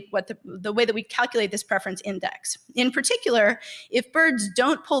calculate this preference index. In particular, if birds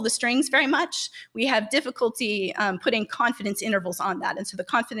don't pull the strings very much, we have difficulty putting confidence intervals on that. And so the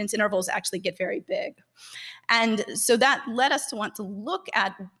confidence intervals actually get very big. And so that led us to want to look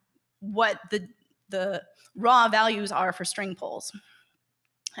at what the raw values are for string pulls.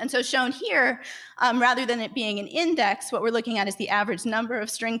 And so shown here, rather than it being an index, what we're looking at is the average number of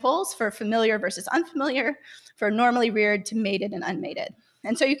string pulls for familiar versus unfamiliar, for normally reared to mated and unmated.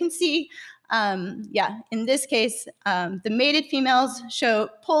 And so you can see, in this case, the mated females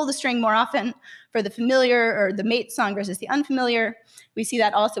pull the string more often for the familiar or the mate song versus the unfamiliar. We see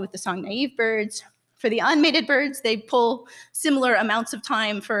that also with the song-naive birds. For the unmated birds, they pull similar amounts of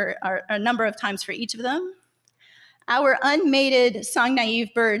time for a number of times for each of them. Our unmated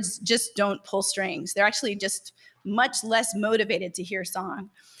song-naive birds just don't pull strings. They're actually just much less motivated to hear song,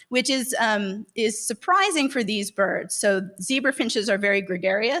 which is surprising for these birds. So zebra finches are very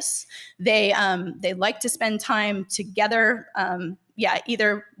gregarious. They like to spend time together,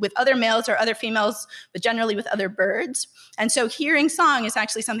 either with other males or other females, but generally with other birds. And so hearing song is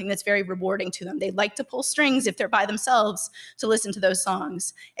actually something that's very rewarding to them. They like to pull strings if they're by themselves to listen to those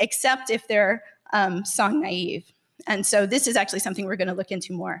songs, except if they're song-naive. And so this is actually something we're going to look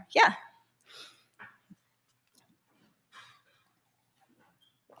into more. Yeah.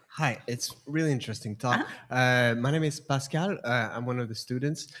 Hi, it's really interesting talk. My name is Pascal. I'm one of the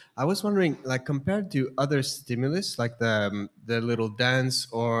students. I was wondering, like, compared to other stimulus, like the little dance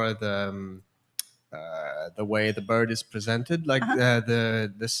or the way the bird is presented, like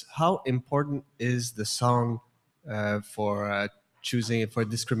how important is the song for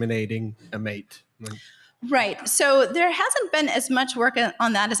discriminating a mate? Right. So there hasn't been as much work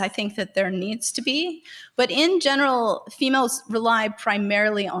on that as I think that there needs to be. But in general, females rely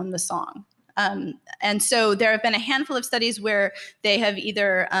primarily on the song. And so there have been a handful of studies where they have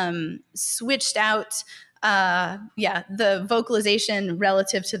either switched out the vocalization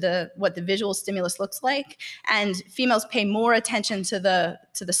relative to what the visual stimulus looks like, and females pay more attention to the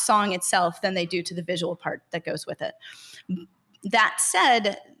song itself than they do to the visual part that goes with it. That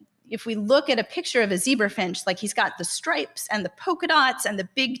said, if we look at a picture of a zebra finch, like he's got the stripes and the polka dots and the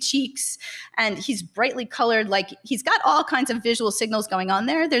big cheeks, and he's brightly colored, like he's got all kinds of visual signals going on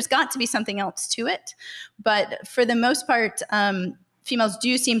there. There's got to be something else to it. But for the most part, females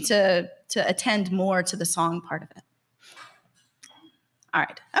do seem to attend more to the song part of it. All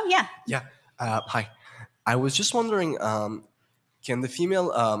right. Oh, yeah. Yeah. Hi. I was just wondering, can the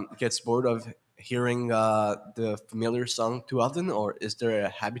female gets bored of hearing the familiar song too often, or is there a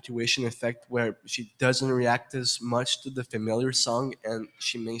habituation effect where she doesn't react as much to the familiar song and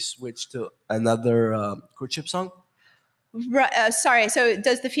she may switch to another courtship song? Right, sorry, so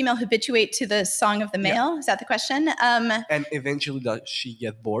does the female habituate to the song of the male? Yeah. Is that the question? And eventually does she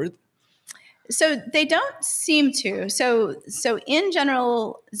get bored? So they don't seem to. So in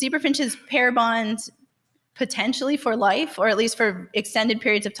general, zebra finches pair bond potentially for life, or at least for extended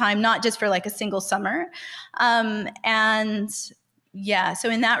periods of time, not just for like a single summer. And yeah, so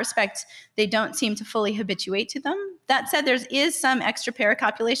in that respect, they don't seem to fully habituate to them. That said, there is some extra pair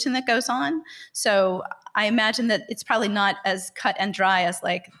copulation that goes on. So I imagine that it's probably not as cut and dry as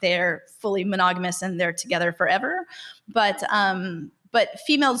like they're fully monogamous and they're together forever, but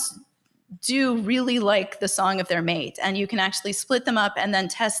females do really like the song of their mate, and you can actually split them up and then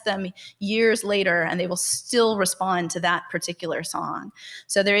test them years later, and they will still respond to that particular song.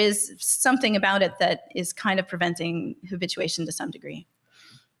 So there is something about it that is kind of preventing habituation to some degree.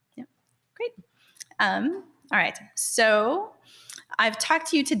 Yeah, great. All right, so I've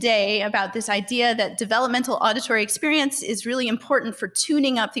talked to you today about this idea that developmental auditory experience is really important for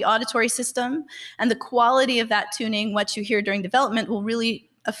tuning up the auditory system, and the quality of that tuning, what you hear during development, will really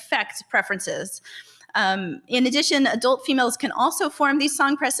affect preferences. In addition, adult females can also form these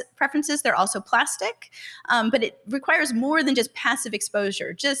song preferences. They're also plastic, but it requires more than just passive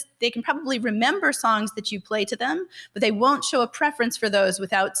exposure. They can probably remember songs that you play to them, but they won't show a preference for those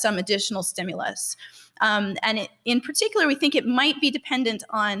without some additional stimulus. In particular, we think it might be dependent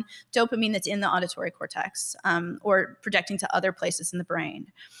on dopamine that's in the auditory cortex, or projecting to other places in the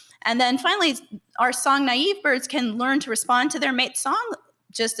brain. And then finally, our song-naive birds can learn to respond to their mate's song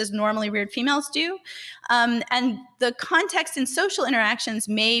just as normally reared females do. And the context in social interactions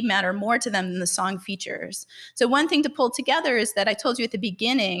may matter more to them than the song features. So one thing to pull together is that I told you at the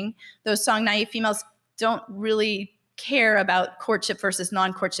beginning, those song-naive females don't really care about courtship versus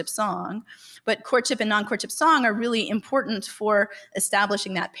non-courtship song, but courtship and non-courtship song are really important for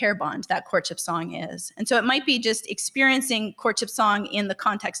establishing that pair bond that courtship song is. And so it might be just experiencing courtship song in the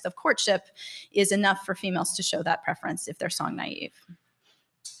context of courtship is enough for females to show that preference if they're song-naive.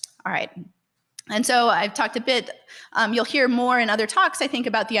 All right. And so I've talked a bit, you'll hear more in other talks, I think,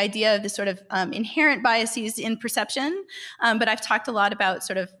 about the idea of the sort of inherent biases in perception. But I've talked a lot about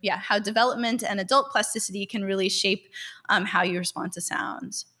sort of, how development and adult plasticity can really shape how you respond to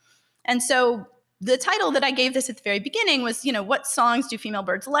sounds. And so the title that I gave this at the very beginning was, what songs do female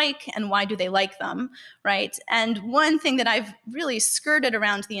birds like and why do they like them, right? And one thing that I've really skirted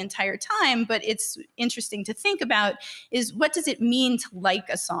around the entire time, but it's interesting to think about, is what does it mean to like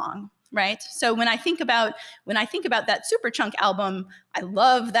a song? Right. So when I think about that Superchunk album, I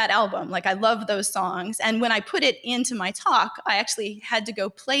love that album. Like, I love those songs. And when I put it into my talk, I actually had to go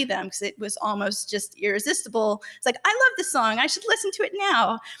play them because it was almost just irresistible. It's like, I love this song. I should listen to it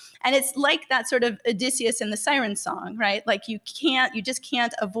now. And it's like that sort of Odysseus and the Siren song, right? Like, you just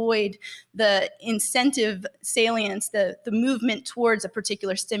can't avoid the incentive salience, the movement towards a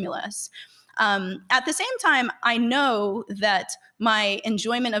particular stimulus. At the same time, I know that my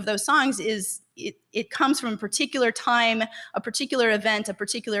enjoyment of those songs it comes from a particular time, a particular event, a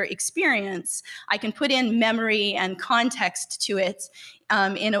particular experience. I can put in memory and context to it,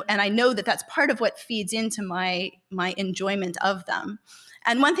 and I know that that's part of what feeds into my enjoyment of them.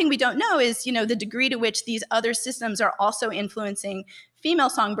 And one thing we don't know is, the degree to which these other systems are also influencing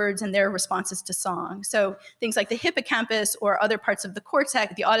female songbirds and their responses to song. So things like the hippocampus or other parts of the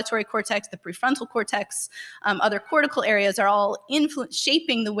cortex, the auditory cortex, the prefrontal cortex, other cortical areas are all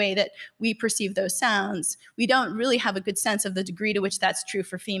shaping the way that we perceive those sounds. We don't really have a good sense of the degree to which that's true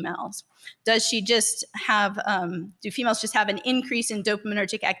for females. Do females just have an increase in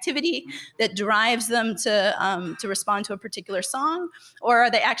dopaminergic activity that drives them to respond to a particular song? Or are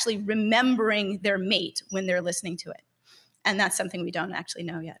they actually remembering their mate when they're listening to it? And that's something we don't actually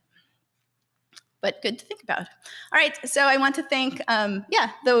know yet. But good to think about. All right, so I want to thank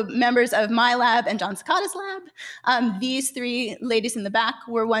the members of my lab and John Sakata's lab. These three ladies in the back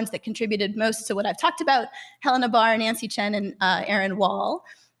were ones that contributed most to what I've talked about: Helena Barr, Nancy Chen, and Erin Wall.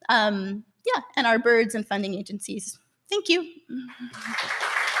 And our birds and funding agencies. Thank you.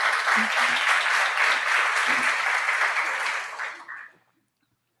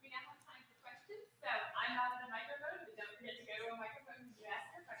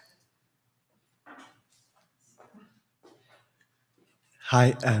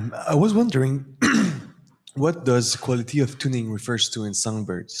 Hi, I was wondering, what does quality of tuning refers to in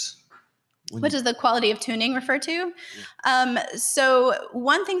songbirds? What does the quality of tuning refer to? So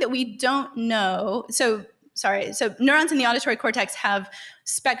one thing that we don't know, so neurons in the auditory cortex have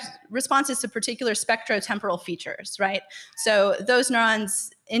responses to particular spectrotemporal features, right? So those neurons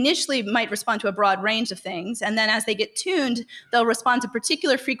initially might respond to a broad range of things, and then as they get tuned, they'll respond to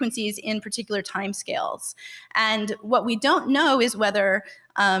particular frequencies in particular timescales. And what we don't know is whether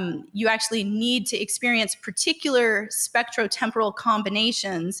you actually need to experience particular spectrotemporal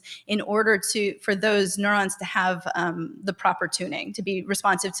combinations in order for those neurons to have the proper tuning, to be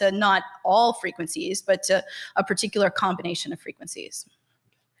responsive to not all frequencies, but to a particular combination of frequencies.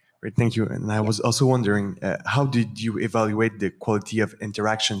 Great, thank you. And I was also wondering, how did you evaluate the quality of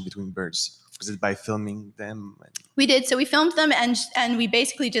interaction between birds? Was it by filming them? We did. So we filmed them, and we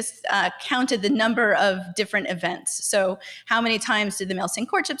basically just counted the number of different events. So how many times did the male sing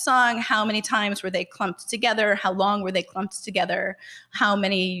courtship song? How many times were they clumped together? How long were they clumped together? How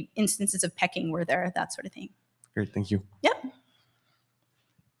many instances of pecking were there? That sort of thing. Great, thank you. Yep.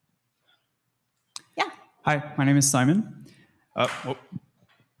 Yeah. Hi, my name is Simon.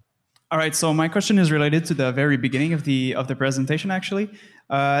 All right, so my question is related to the very beginning of the presentation, actually.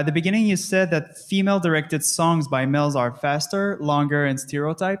 At the beginning, you said that female-directed songs by males are faster, longer, and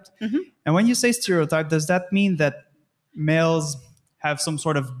stereotyped. And when you say stereotype, does that mean that males have some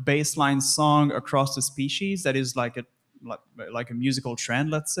sort of baseline song across the species that is like a musical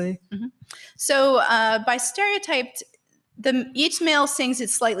trend, let's say? So by stereotyped, each male sings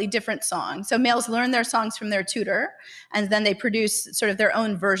its slightly different song. So males learn their songs from their tutor, and then they produce sort of their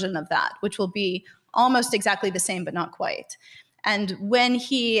own version of that, which will be almost exactly the same, but not quite. And when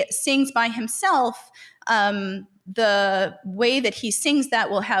he sings by himself, the way that he sings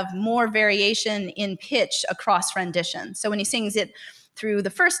that will have more variation in pitch across renditions. So when he sings it through the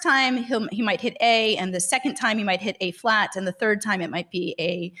first time, he might hit A, and the second time he might hit A flat, and the third time it might be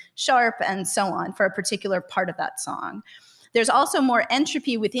A sharp, and so on for a particular part of that song. There's also more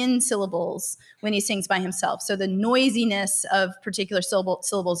entropy within syllables when he sings by himself. So the noisiness of particular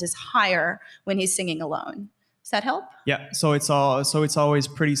syllables is higher when he's singing alone. Does that help? Yeah, so it's always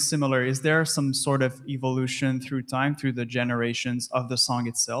pretty similar. Is there some sort of evolution through time, through the generations of the song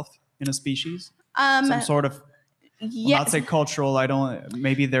itself in a species? Some sort of, yes. Not say cultural,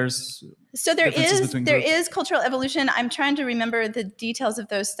 maybe there's So there differences between groups. is cultural evolution. I'm trying to remember the details of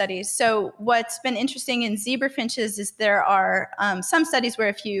those studies. So what's been interesting in zebra finches is there are some studies where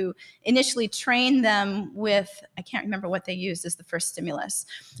if you initially train them with, I can't remember what they used as the first stimulus,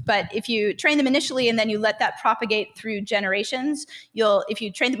 but if you train them initially and then you let that propagate through generations, if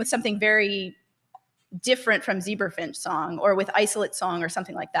you train them with something very different from zebrafinch song or with isolate song or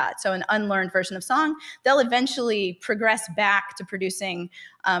something like that, so an unlearned version of song, they'll eventually progress back to producing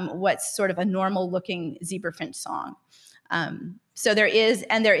what's sort of a normal looking zebrafinch song. So there is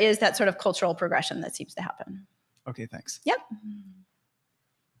that sort of cultural progression that seems to happen. Okay, thanks. Yep.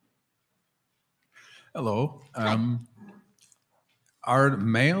 Hello. Are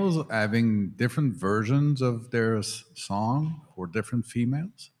males having different versions of their song for different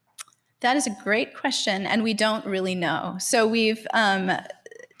females? That is a great question, and we don't really know. So we've, to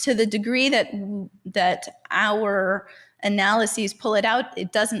the degree that our analyses pull it out,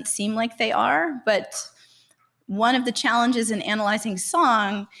 it doesn't seem like they are. But one of the challenges in analyzing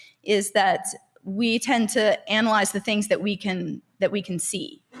song is that we tend to analyze the things that we can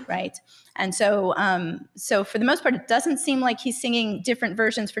see, right? And so, so for the most part, it doesn't seem like he's singing different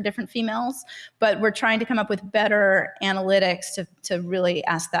versions for different females, but we're trying to come up with better analytics to really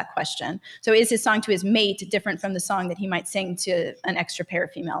ask that question. So is his song to his mate different from the song that he might sing to an extra pair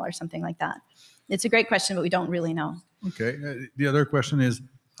female or something like that? It's a great question, but we don't really know. Okay. The other question is,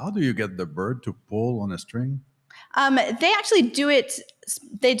 how do you get the bird to pull on a string? They actually do it.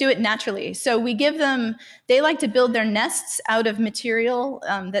 They do it naturally. So we give them. They like to build their nests out of material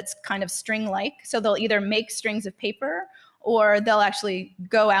that's kind of string-like. So they'll either make strings of paper, or they'll actually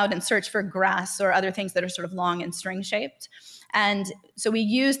go out and search for grass or other things that are sort of long and string-shaped. And so we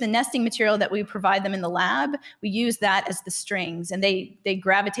use the nesting material that we provide them in the lab. We use that as the strings, and they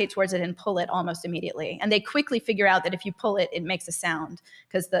gravitate towards it and pull it almost immediately. And they quickly figure out that if you pull it, it makes a sound,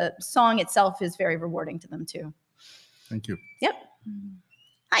 because the song itself is very rewarding to them too. Thank you. Yep.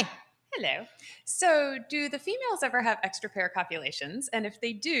 Hi. Hello. So do the females ever have extra pair copulations? And if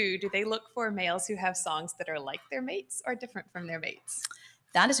they do they look for males who have songs that are like their mates or different from their mates?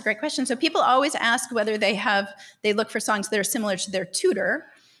 That is a great question. So people always ask whether they look for songs that are similar to their tutor,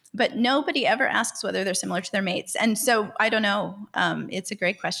 but nobody ever asks whether they're similar to their mates. And so I don't know. It's a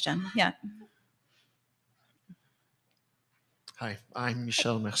great question. Yeah. Hi, I'm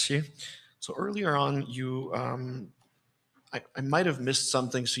Michel Mercier. So earlier on, you, I might have missed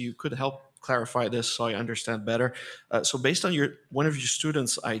something, so you could help clarify this so I understand better. So based on one of your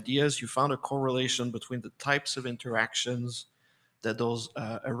students' ideas, you found a correlation between the types of interactions that those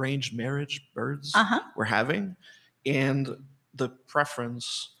arranged marriage birds were having and the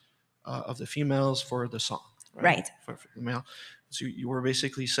preference of the females for the song. Right. For the male. So you were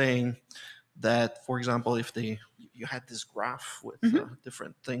basically saying that, for example, if you had this graph with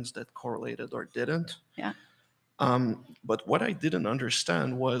different things that correlated or didn't. Yeah. But what I didn't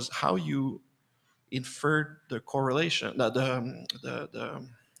understand was how you inferred the correlation, the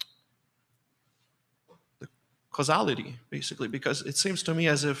causality, basically, because it seems to me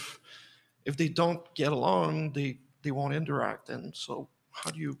as if they don't get along, they won't interact. And so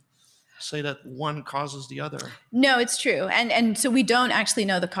how do you say that one causes the other. No, it's true. And so we don't actually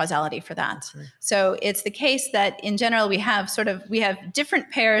know the causality for that. Okay. So it's the case that in general we have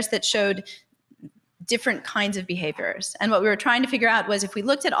different pairs that showed different kinds of behaviors. And what we were trying to figure out was if we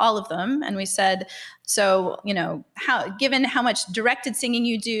looked at all of them and we said, so, given how much directed singing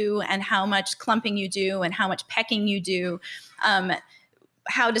you do and how much clumping you do and how much pecking you do,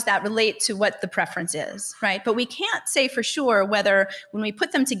 how does that relate to what the preference is, right? But we can't say for sure whether when we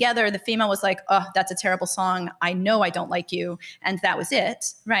put them together, the female was like, oh, that's a terrible song. I know I don't like you. And that was it,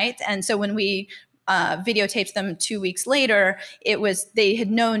 right? And so when we videotaped them 2 weeks later, they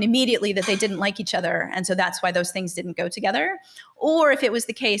had known immediately that they didn't like each other. And so that's why those things didn't go together. Or if it was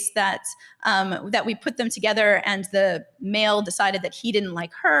the case that we put them together and the male decided that he didn't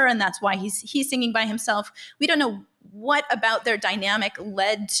like her and that's why he's singing by himself. We don't know what about their dynamic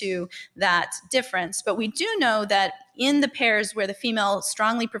led to that difference. But we do know that in the pairs where the female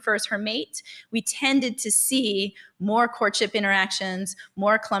strongly prefers her mate, we tended to see more courtship interactions,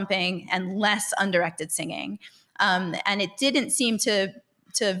 more clumping, and less undirected singing. And it didn't seem to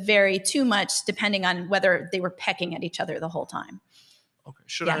vary too much depending on whether they were pecking at each other the whole time. Okay.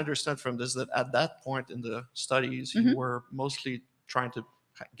 Should I understand from this that at that point in the studies, you were mostly trying to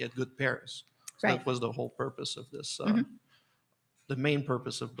get good pairs? So Right. that was the whole purpose of this, the main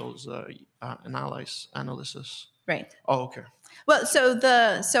purpose of those analysis. Right. Oh, okay. Well,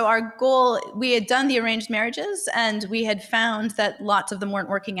 so our goal, we had done the arranged marriages and we had found that lots of them weren't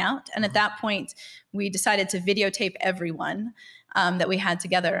working out. And at that point, we decided to videotape everyone that we had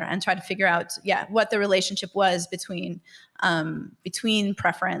together and try to figure out, what the relationship was between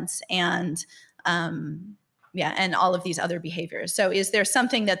preference and and all of these other behaviors. So is there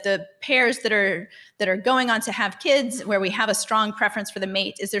something that the pairs that are going on to have kids where we have a strong preference for the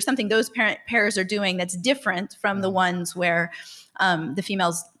mate, is there something those pairs are doing that's different from the ones where the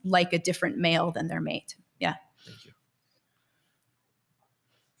females like a different male than their mate? Yeah. Thank you.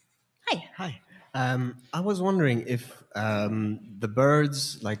 Hi. I was wondering if the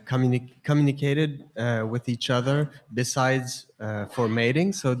birds like communicated with each other besides for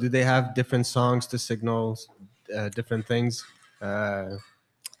mating. So do they have different songs to signal different things with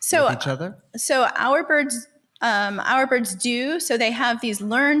each other? So our birds do. So they have these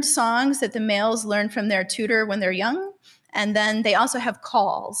learned songs that the males learn from their tutor when they're young. And then they also have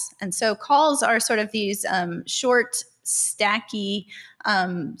calls. And so calls are sort of these short, stacky,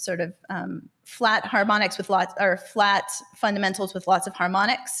 flat harmonics flat fundamentals with lots of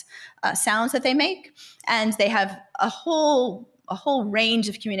harmonics sounds that they make. And they have a whole range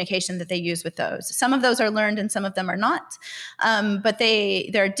of communication that they use with those. Some of those are learned and some of them are not. But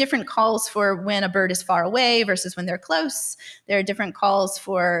there are different calls for when a bird is far away versus when they're close. There are different calls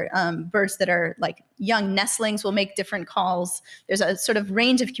for birds that are like young nestlings will make different calls. There's a sort of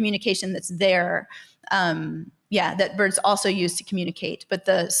range of communication that's there. That birds also use to communicate. But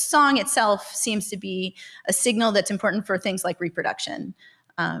the song itself seems to be a signal that's important for things like reproduction,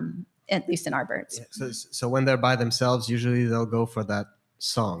 at least in our birds. Yeah, so when they're by themselves, usually they'll go for that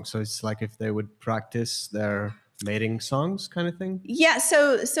song. So it's like if they would practice their mating songs kind of thing? Yeah,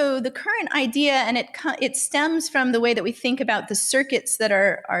 so the current idea, and it stems from the way that we think about the circuits that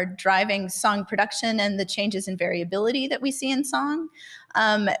are driving song production and the changes in variability that we see in song.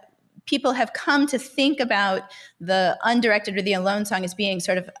 People have come to think about the undirected or the alone song as being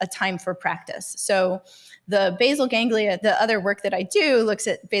sort of a time for practice. So the basal ganglia, the other work that I do looks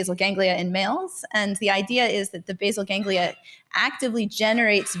at basal ganglia in males. And the idea is that the basal ganglia actively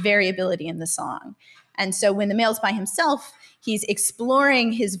generates variability in the song. And so when the male's by himself, he's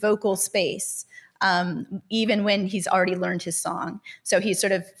exploring his vocal space, even when he's already learned his song. So he's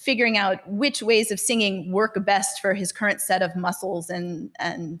sort of figuring out which ways of singing work best for his current set of muscles and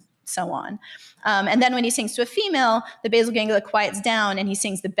so on. And then when he sings to a female, the basal ganglia quiets down and he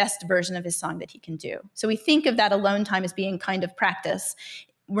sings the best version of his song that he can do. So we think of that alone time as being kind of practice.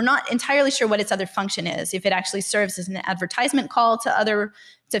 We're not entirely sure what its other function is, if it actually serves as an advertisement call to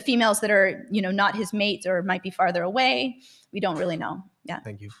females that are, not his mate or might be farther away. We don't really know. Yeah.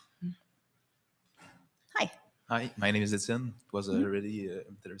 Thank you. Hi, my name is Etienne. It was a really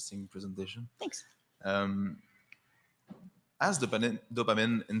interesting presentation. Thanks. As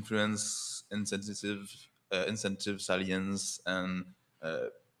dopamine influence incentive salience and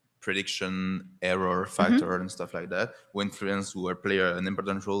prediction error factor and stuff like that, who influence or play an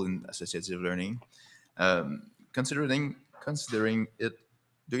important role in associative learning. Considering it,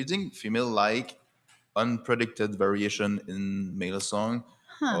 do you think female like unpredicted variation in male song?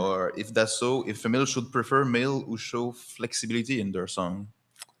 Or if that's so, if female should prefer male who show flexibility in their song?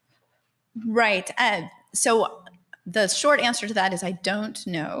 Right. So the short answer to that is I don't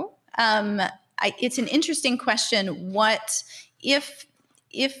know. It's an interesting question. What if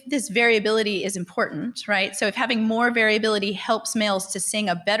this variability is important, right? So if having more variability helps males to sing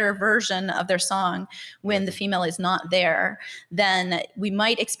a better version of their song when the female is not there, then we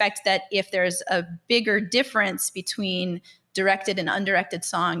might expect that if there's a bigger difference between directed and undirected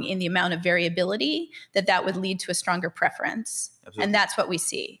song in the amount of variability, that would lead to a stronger preference. Absolutely. And that's what we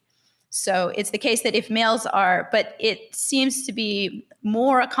see. So it's the case that if males are, but it seems to be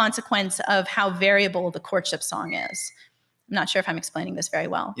more a consequence of how variable the courtship song is. I'm not sure if I'm explaining this very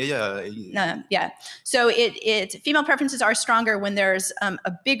well. Yeah. So female preferences are stronger when there's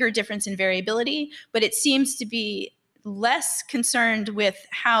a bigger difference in variability, but it seems to be less concerned with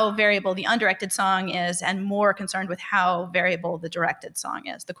how variable the undirected song is and more concerned with how variable the directed song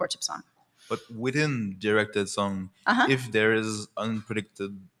is, the courtship song. But within directed song, if there is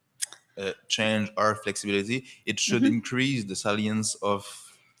unpredicted change or flexibility, it should increase the salience of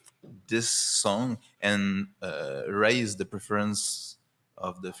this song and raise the preference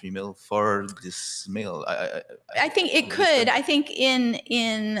of the female for this male. I think it could. I think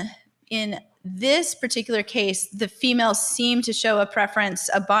in this particular case, the females seem to show a preference,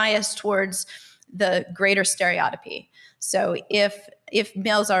 a bias towards the greater stereotypy. So if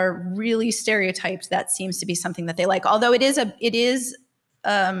males are really stereotyped, that seems to be something that they like. Although it is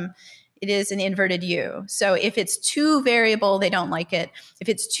an inverted U. So if it's too variable, they don't like it. If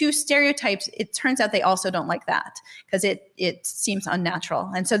it's too stereotyped, it turns out they also don't like that because it seems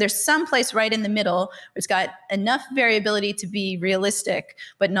unnatural. And so there's some place right in the middle where it's got enough variability to be realistic,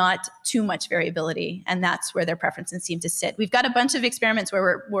 but not too much variability. And that's where their preferences seem to sit. We've got a bunch of experiments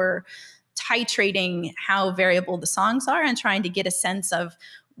where we're titrating how variable the songs are and trying to get a sense of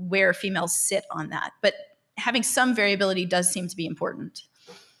where females sit on that. But having some variability does seem to be important.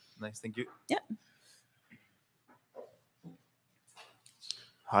 Nice, thank you. Yeah.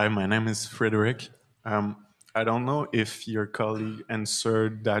 Hi, my name is Frederick. I don't know if your colleague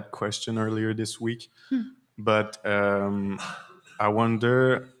answered that question earlier this week, but I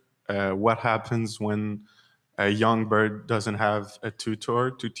wonder what happens when a young bird doesn't have a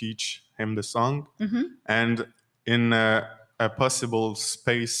tutor to teach him the song, and in a possible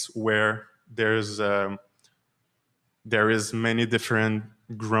space where there is many different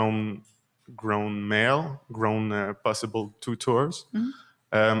grown possible tutors.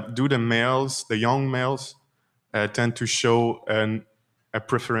 Do the young males tend to show a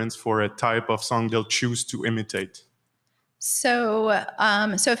preference for a type of song they'll choose to imitate? So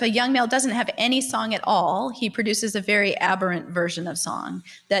if a young male doesn't have any song at all, he produces a very aberrant version of song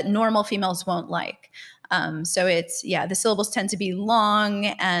that normal females won't like. So the syllables tend to be long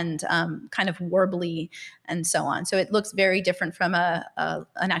and kind of warbly and so on. So it looks very different from an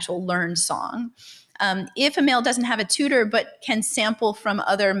actual learned song. If a male doesn't have a tutor but can sample from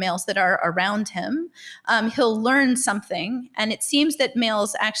other males that are around him, he'll learn something. And it seems that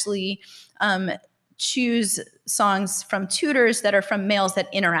males actually choose songs from tutors that are from males that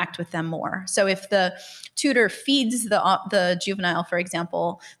interact with them more. So if the tutor feeds the juvenile, for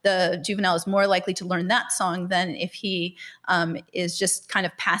example, the juvenile is more likely to learn that song than if he is just kind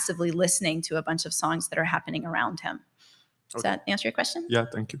of passively listening to a bunch of songs that are happening around him. Does that answer your question? Yeah,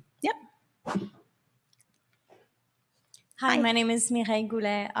 thank you. Yep. Hi, my name is Mireille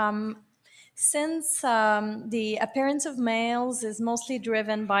Goulet. Since the appearance of males is mostly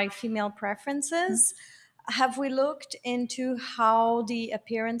driven by female preferences, have we looked into how the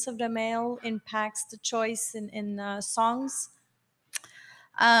appearance of the male impacts the choice in songs?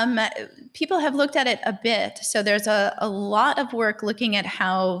 People have looked at it a bit. So there's a lot of work looking at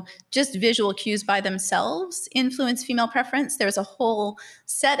how just visual cues by themselves influence female preference. There's a whole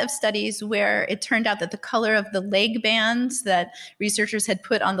set of studies where it turned out that the color of the leg bands that researchers had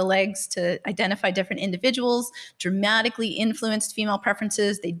put on the legs to identify different individuals dramatically influenced female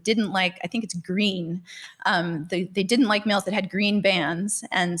preferences. They didn't like, I think it's green. They didn't like males that had green bands.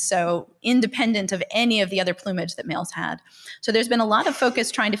 And so independent of any of the other plumage that males had. So there's been a lot of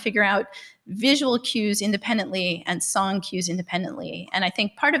focus trying to figure out visual cues independently and song cues independently. And I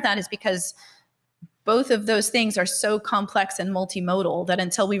think part of that is because both of those things are so complex and multimodal that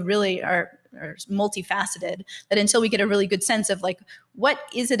until we really are multifaceted, that until we get a really good sense of like, what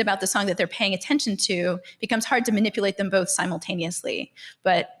is it about the song that they're paying attention to, it becomes hard to manipulate them both simultaneously.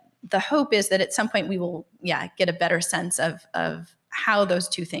 But the hope is that at some point we will, get a better sense of how those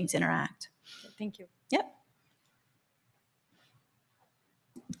two things interact. Thank you. Yep.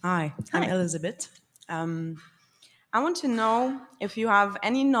 Hi, I'm Elizabeth. I want to know if you have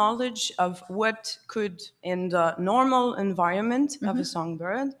any knowledge of what could, in the normal environment of a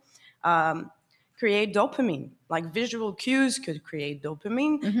songbird, create dopamine. Like visual cues could create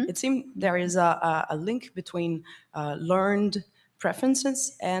dopamine. It seems there is a link between learned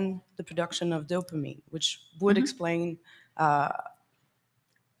preferences and the production of dopamine, which would explain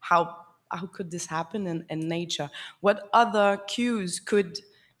how could this happen in nature? What other cues could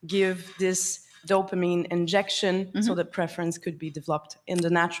give this dopamine injection so that preference could be developed in the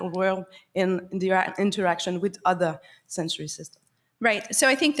natural world in the interaction with other sensory systems? Right. So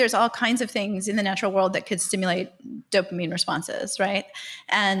I think there's all kinds of things in the natural world that could stimulate dopamine responses, right?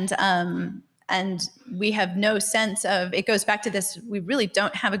 And we have no sense of, it goes back to this, we really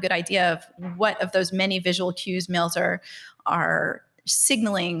don't have a good idea of what of those many visual cues males are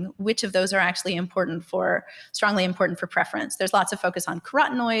signaling, which of those are actually strongly important for preference. There's lots of focus on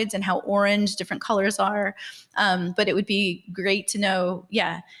carotenoids and how orange different colors are. But it would be great to know,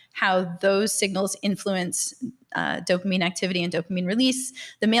 how those signals influence dopamine activity and dopamine release.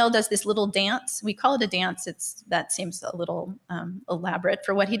 The male does this little dance. We call it a dance. That seems a little elaborate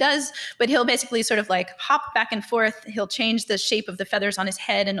for what he does, but he'll basically sort of like hop back and forth. He'll change the shape of the feathers on his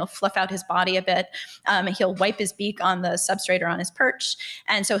head and he'll fluff out his body a bit. He'll wipe his beak on the substrate or on his perch.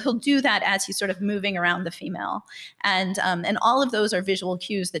 And so he'll do that as he's sort of moving around the female. And all of those are visual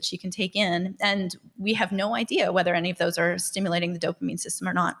cues that she can take in. And we have no idea whether any of those are stimulating the dopamine system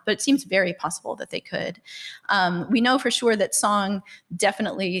or not, but it seems very possible that they could. We know for sure that song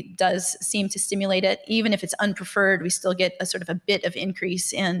definitely does seem to stimulate it. Even if it's unpreferred, we still get a sort of a bit of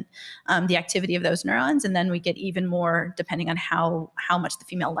increase in the activity of those neurons. And then we get even more depending on how much the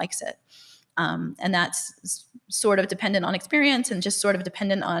female likes it. And that's sort of dependent on experience and just sort of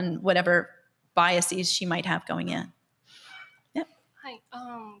dependent on whatever biases she might have going in. Yep. Hi,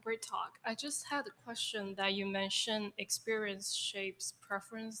 great talk. I just had a question that you mentioned experience shapes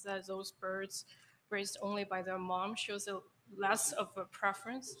preference, that those birds raised only by their mom shows a less of a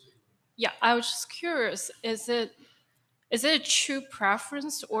preference. Yeah, I was just curious, is it a true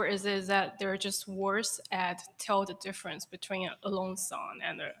preference, or is it that they're just worse at tell the difference between a lone song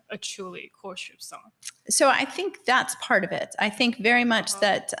and a truly courtship song? So I think that's part of it. I think very much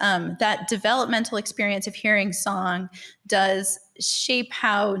that that developmental experience of hearing song does shape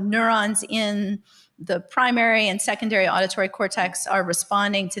how neurons in the primary and secondary auditory cortex are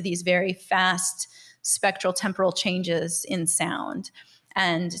responding to these very fast spectral temporal changes in sound.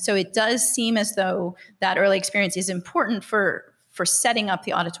 And so it does seem as though that early experience is important for setting up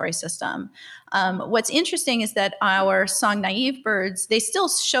the auditory system. What's interesting is that our song-naive birds, they still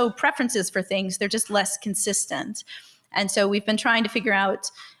show preferences for things, they're just less consistent. And so we've been trying to figure out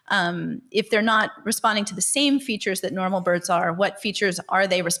if they're not responding to the same features that normal birds are, what features are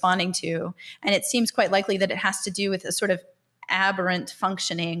they responding to? And it seems quite likely that it has to do with a sort of aberrant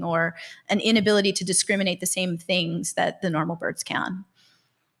functioning or an inability to discriminate the same things that the normal birds can.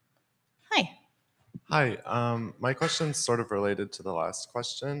 Hi. Hi, my question's sort of related to the last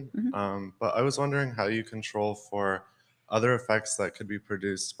question, but I was wondering how you control for other effects that could be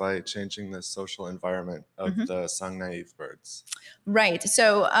produced by changing the social environment of the song-naive birds. Right.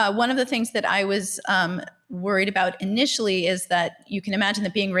 So one of the things that I was worried about initially is that you can imagine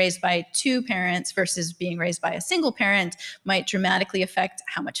that being raised by two parents versus being raised by a single parent might dramatically affect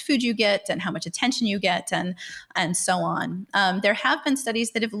how much food you get and how much attention you get and so on. There have been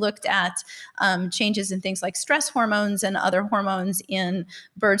studies that have looked at changes in things like stress hormones and other hormones in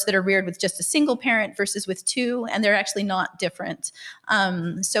birds that are reared with just a single parent versus with two, and they're actually not different.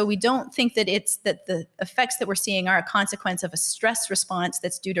 So we don't think that that the effects that we're seeing are a consequence of a stress response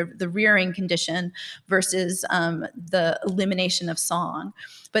that's due to the rearing condition versus the elimination of song.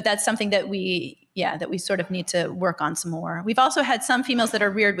 But that's something that we sort of need to work on some more. We've also had some females that are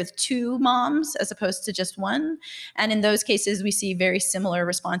reared with two moms as opposed to just one. And in those cases, we see very similar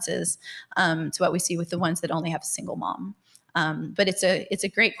responses to what we see with the ones that only have a single mom. But it's a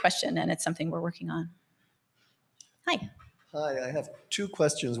great question, and it's something we're working on. Hi. Hi, I have two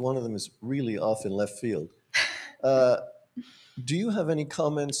questions. One of them is really off in left field. Do you have any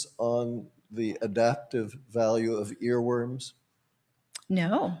comments on the adaptive value of earworms?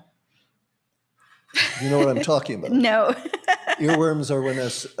 No. Do you know what I'm talking about? No. Earworms are when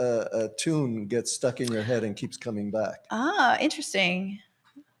a tune gets stuck in your head and keeps coming back. Ah, interesting.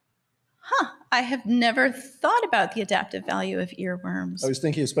 Huh. I have never thought about the adaptive value of earworms. I was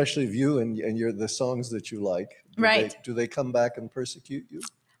thinking especially of you and the songs that you like. Do they come back and persecute you?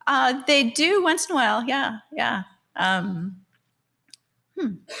 They do once in a while, yeah.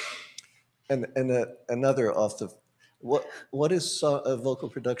 And another off the, what is vocal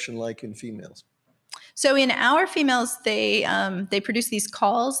production like in females? So in our females, they produce these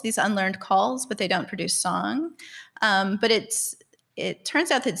calls, these unlearned calls, but they don't produce song. But it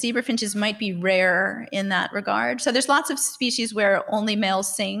turns out that zebra finches might be rare in that regard. So there's lots of species where only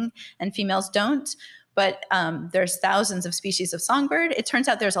males sing and females don't. But there's thousands of species of songbird. It turns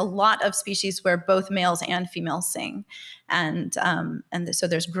out there's a lot of species where both males and females sing. And so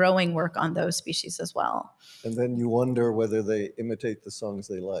there's growing work on those species as well. And then you wonder whether they imitate the songs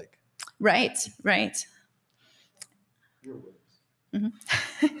they like. Right, right. Mm-hmm.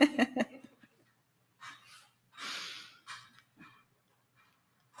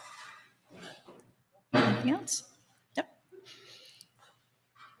 Anything else? Yep.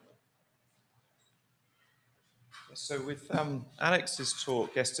 So with Alex's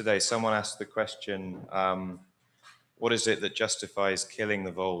talk yesterday, someone asked the question, what is it that justifies killing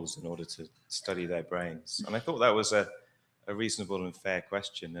the voles in order to study their brains? And I thought that was a reasonable and fair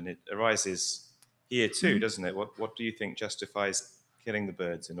question, and it arises here too, doesn't it? What do you think justifies killing the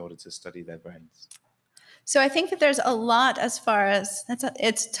birds in order to study their brains? So I think that there's a lot as far as,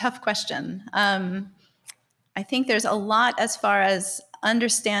 it's a tough question. I think there's a lot as far as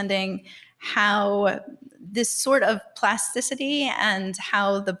understanding how this sort of plasticity and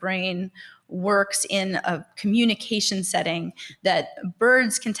how the brain works in a communication setting that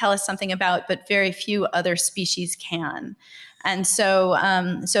birds can tell us something about, but very few other species can. And so,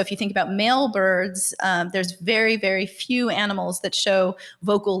 so if you think about male birds, there's very, very few animals that show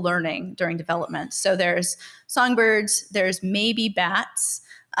vocal learning during development. So there's songbirds, there's maybe bats,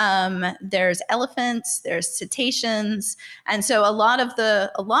 there's elephants, there's cetaceans, and so a lot of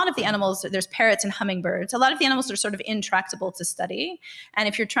the animals, there's parrots and hummingbirds. A lot of the animals are sort of intractable to study, and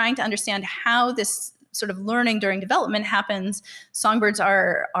if you're trying to understand how this sort of learning during development happens, songbirds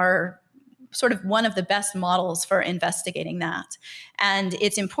are sort of one of the best models for investigating that. And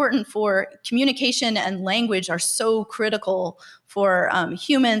it's important for communication, and language are so critical for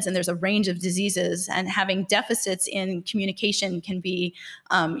humans, and there's a range of diseases, and having deficits in communication can be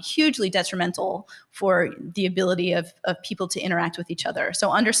hugely detrimental for the ability of people to interact with each other.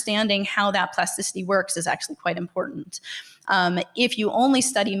 So understanding how that plasticity works is actually quite important. If you only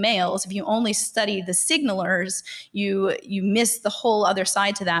study males, if you only study the signalers, you miss the whole other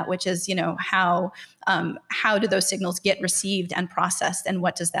side to that, which is, how do those signals get received and processed, and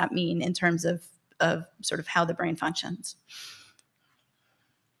what does that mean in terms of sort of how the brain functions.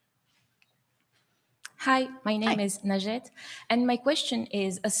 Hi, my name is Najet, and my question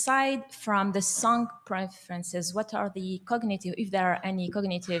is, aside from the song preferences, what are the cognitive, if there are any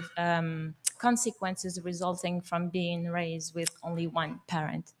cognitive consequences resulting from being raised with only one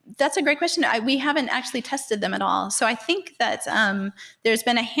parent? That's a great question. We haven't actually tested them at all. So I think that there's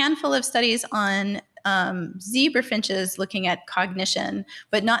been a handful of studies on zebra finches looking at cognition,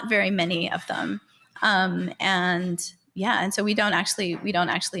 but not very many of them. And so we don't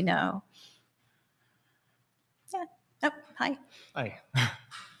actually know. Yeah. Oh, hi. Hi.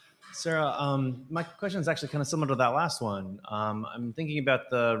 Sarah, my question is actually kind of similar to that last one. I'm thinking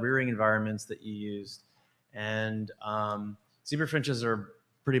about the rearing environments that you used, and zebra finches are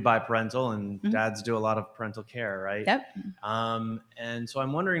pretty biparental, and dads do a lot of parental care, right? Yep. And so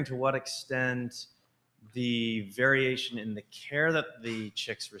I'm wondering to what extent the variation in the care that the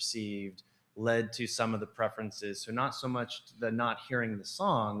chicks received led to some of the preferences. So not so much the not hearing the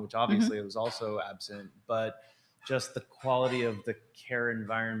song, which obviously was also absent, but just the quality of the care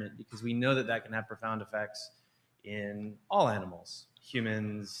environment, because we know that that can have profound effects in all animals,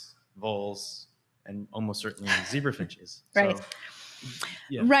 humans, voles, and almost certainly zebra finches. Right. So,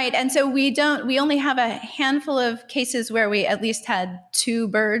 yeah. Right. And so we only have a handful of cases where we at least had two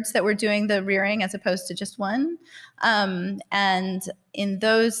birds that were doing the rearing as opposed to just one. And in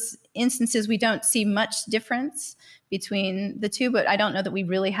those instances, we don't see much difference between the two, but I don't know that we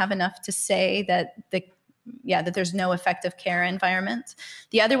really have enough to say that that there's no effective care environment.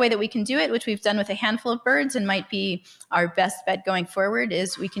 The other way that we can do it, which we've done with a handful of birds and might be our best bet going forward,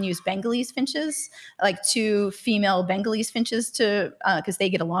 is we can use Bengalese finches, like two female Bengalese finches, to because they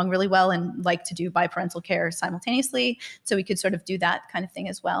get along really well and like to do biparental care simultaneously. So we could sort of do that kind of thing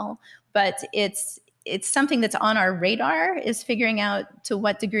as well. But it's something that's on our radar, is figuring out to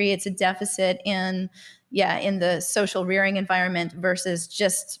what degree it's a deficit in the social rearing environment versus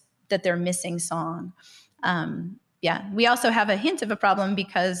just that they're missing song. We also have a hint of a problem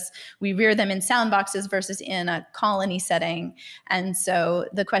because we rear them in sound boxes versus in a colony setting. And so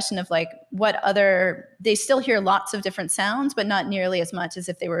the question of they still hear lots of different sounds, but not nearly as much as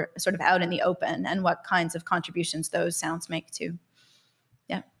if they were sort of out in the open, and what kinds of contributions those sounds make too.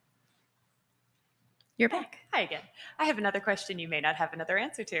 Yeah. You're back. Hi again. I have another question you may not have another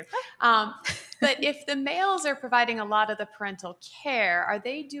answer to. But if the males are providing a lot of the parental care, are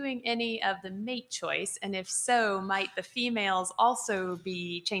they doing any of the mate choice? And if so, might the females also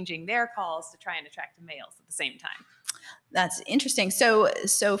be changing their calls to try and attract the males at the same time? That's interesting.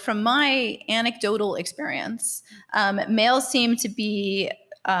 So from my anecdotal experience, males seem to be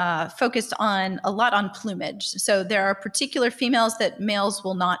focused a lot on plumage. So there are particular females that males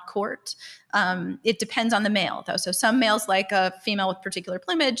will not court. It depends on the male, though. So some males like a female with particular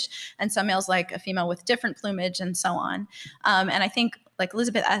plumage, and some males like a female with different plumage, and so on. And I think like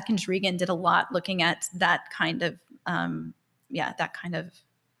Elizabeth Atkins Regan did a lot looking at that kind of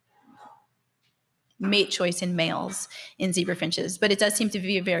mate choice in males in zebra finches, but it does seem to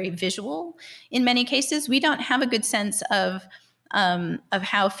be very visual in many cases. We don't have a good sense of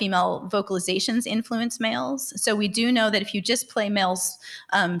how female vocalizations influence males. So we do know that if you just play males'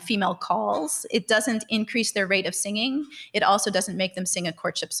 female calls, it doesn't increase their rate of singing. It also doesn't make them sing a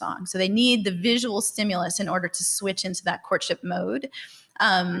courtship song. So they need the visual stimulus in order to switch into that courtship mode.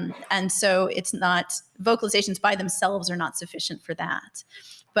 And so it's not, vocalizations by themselves are not sufficient for that.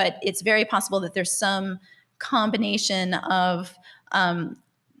 But it's very possible that there's some combination of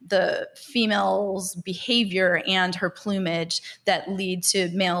the female's behavior and her plumage that lead to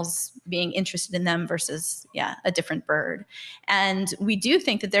males being interested in them versus, a different bird. And we do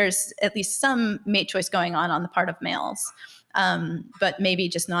think that there's at least some mate choice going on the part of males, but maybe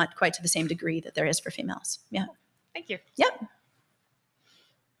just not quite to the same degree that there is for females. Yeah. Thank you. Yep.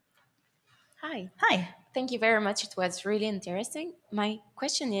 Hi. Hi. Thank you very much. It was really interesting. My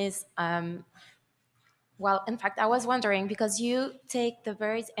question is, well, in fact, I was wondering, because you take the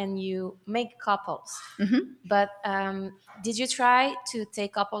birds and you make couples, but did you try to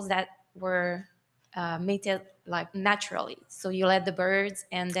take couples that were mated like naturally? So you let the birds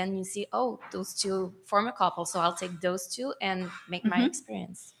and then you see, oh, those two form a couple, so I'll take those two and make my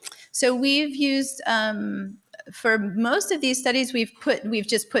experience. So we've used, for most of these studies, we've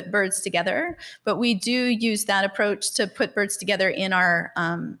just put birds together, but we do use that approach to put birds together in our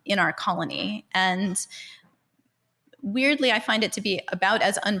colony. And weirdly, I find it to be about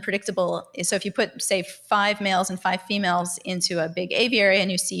as unpredictable. So if you put, say, 5 males and 5 females into a big aviary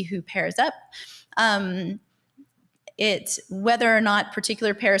and you see who pairs up, whether or not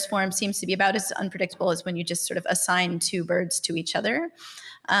particular pairs form seems to be about as unpredictable as when you just sort of assign 2 birds to each other.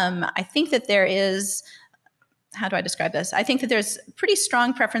 I think that there is, how do I describe this? I think that there's pretty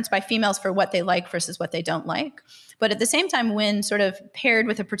strong preference by females for what they like versus what they don't like. But at the same time, when sort of paired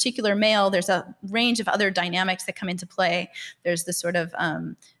with a particular male, there's a range of other dynamics that come into play. There's the sort of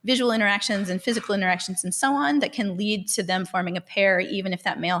visual interactions and physical interactions and so on that can lead to them forming a pair, even if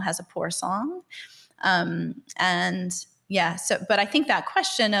that male has a poor song. But I think that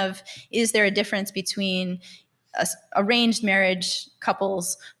question of, is there a difference between arranged marriage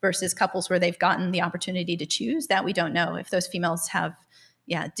couples versus couples where they've gotten the opportunity to choose, that we don't know if those females have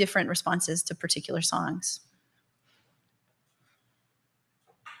different responses to particular songs.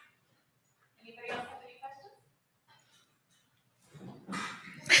 Anybody else have any questions?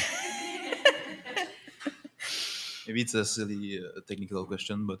 Maybe it's a silly technical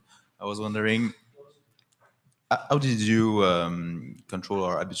question, but I was wondering, how did you control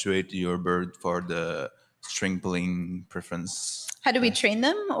or habituate your bird for the string pulling preference? How do we train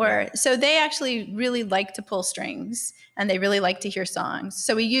them? So they actually really like to pull strings and they really like to hear songs.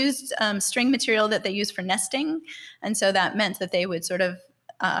 So we used string material that they use for nesting. And so that meant that they would sort of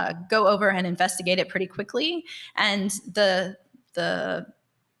go over and investigate it pretty quickly. And the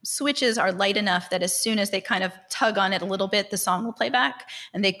switches are light enough that as soon as they kind of tug on it a little bit, the song will play back.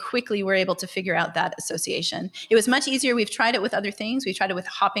 And they quickly were able to figure out that association. It was much easier. We've tried it with other things. We've tried it with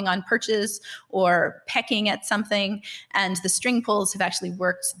hopping on perches or pecking at something. And the string pulls have actually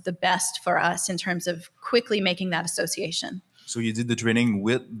worked the best for us in terms of quickly making that association. So you did the training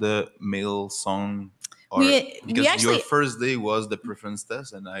with the male song? Because your first day was the preference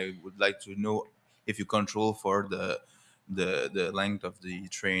test, and I would like to know if you control for the length of the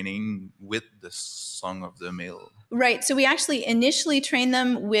training with the song of the male. Right. So we actually initially train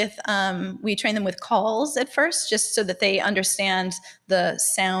them with calls at first, just so that they understand the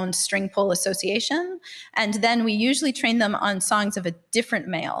sound string pull association. And then we usually train them on songs of a different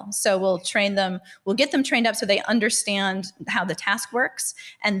male. So we'll get them trained up so they understand how the task works.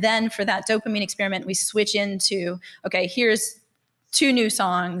 And then for that dopamine experiment, we switch into, okay, here's 2 new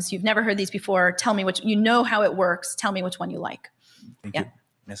songs. You've never heard these before. Tell me you know how it works. Tell me which one you like. Thank you.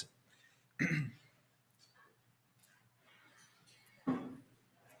 Yes.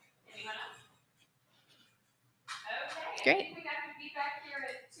 Great. We got to be back here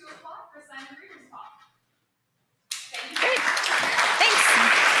at 2:00 for Simon Reader's talk.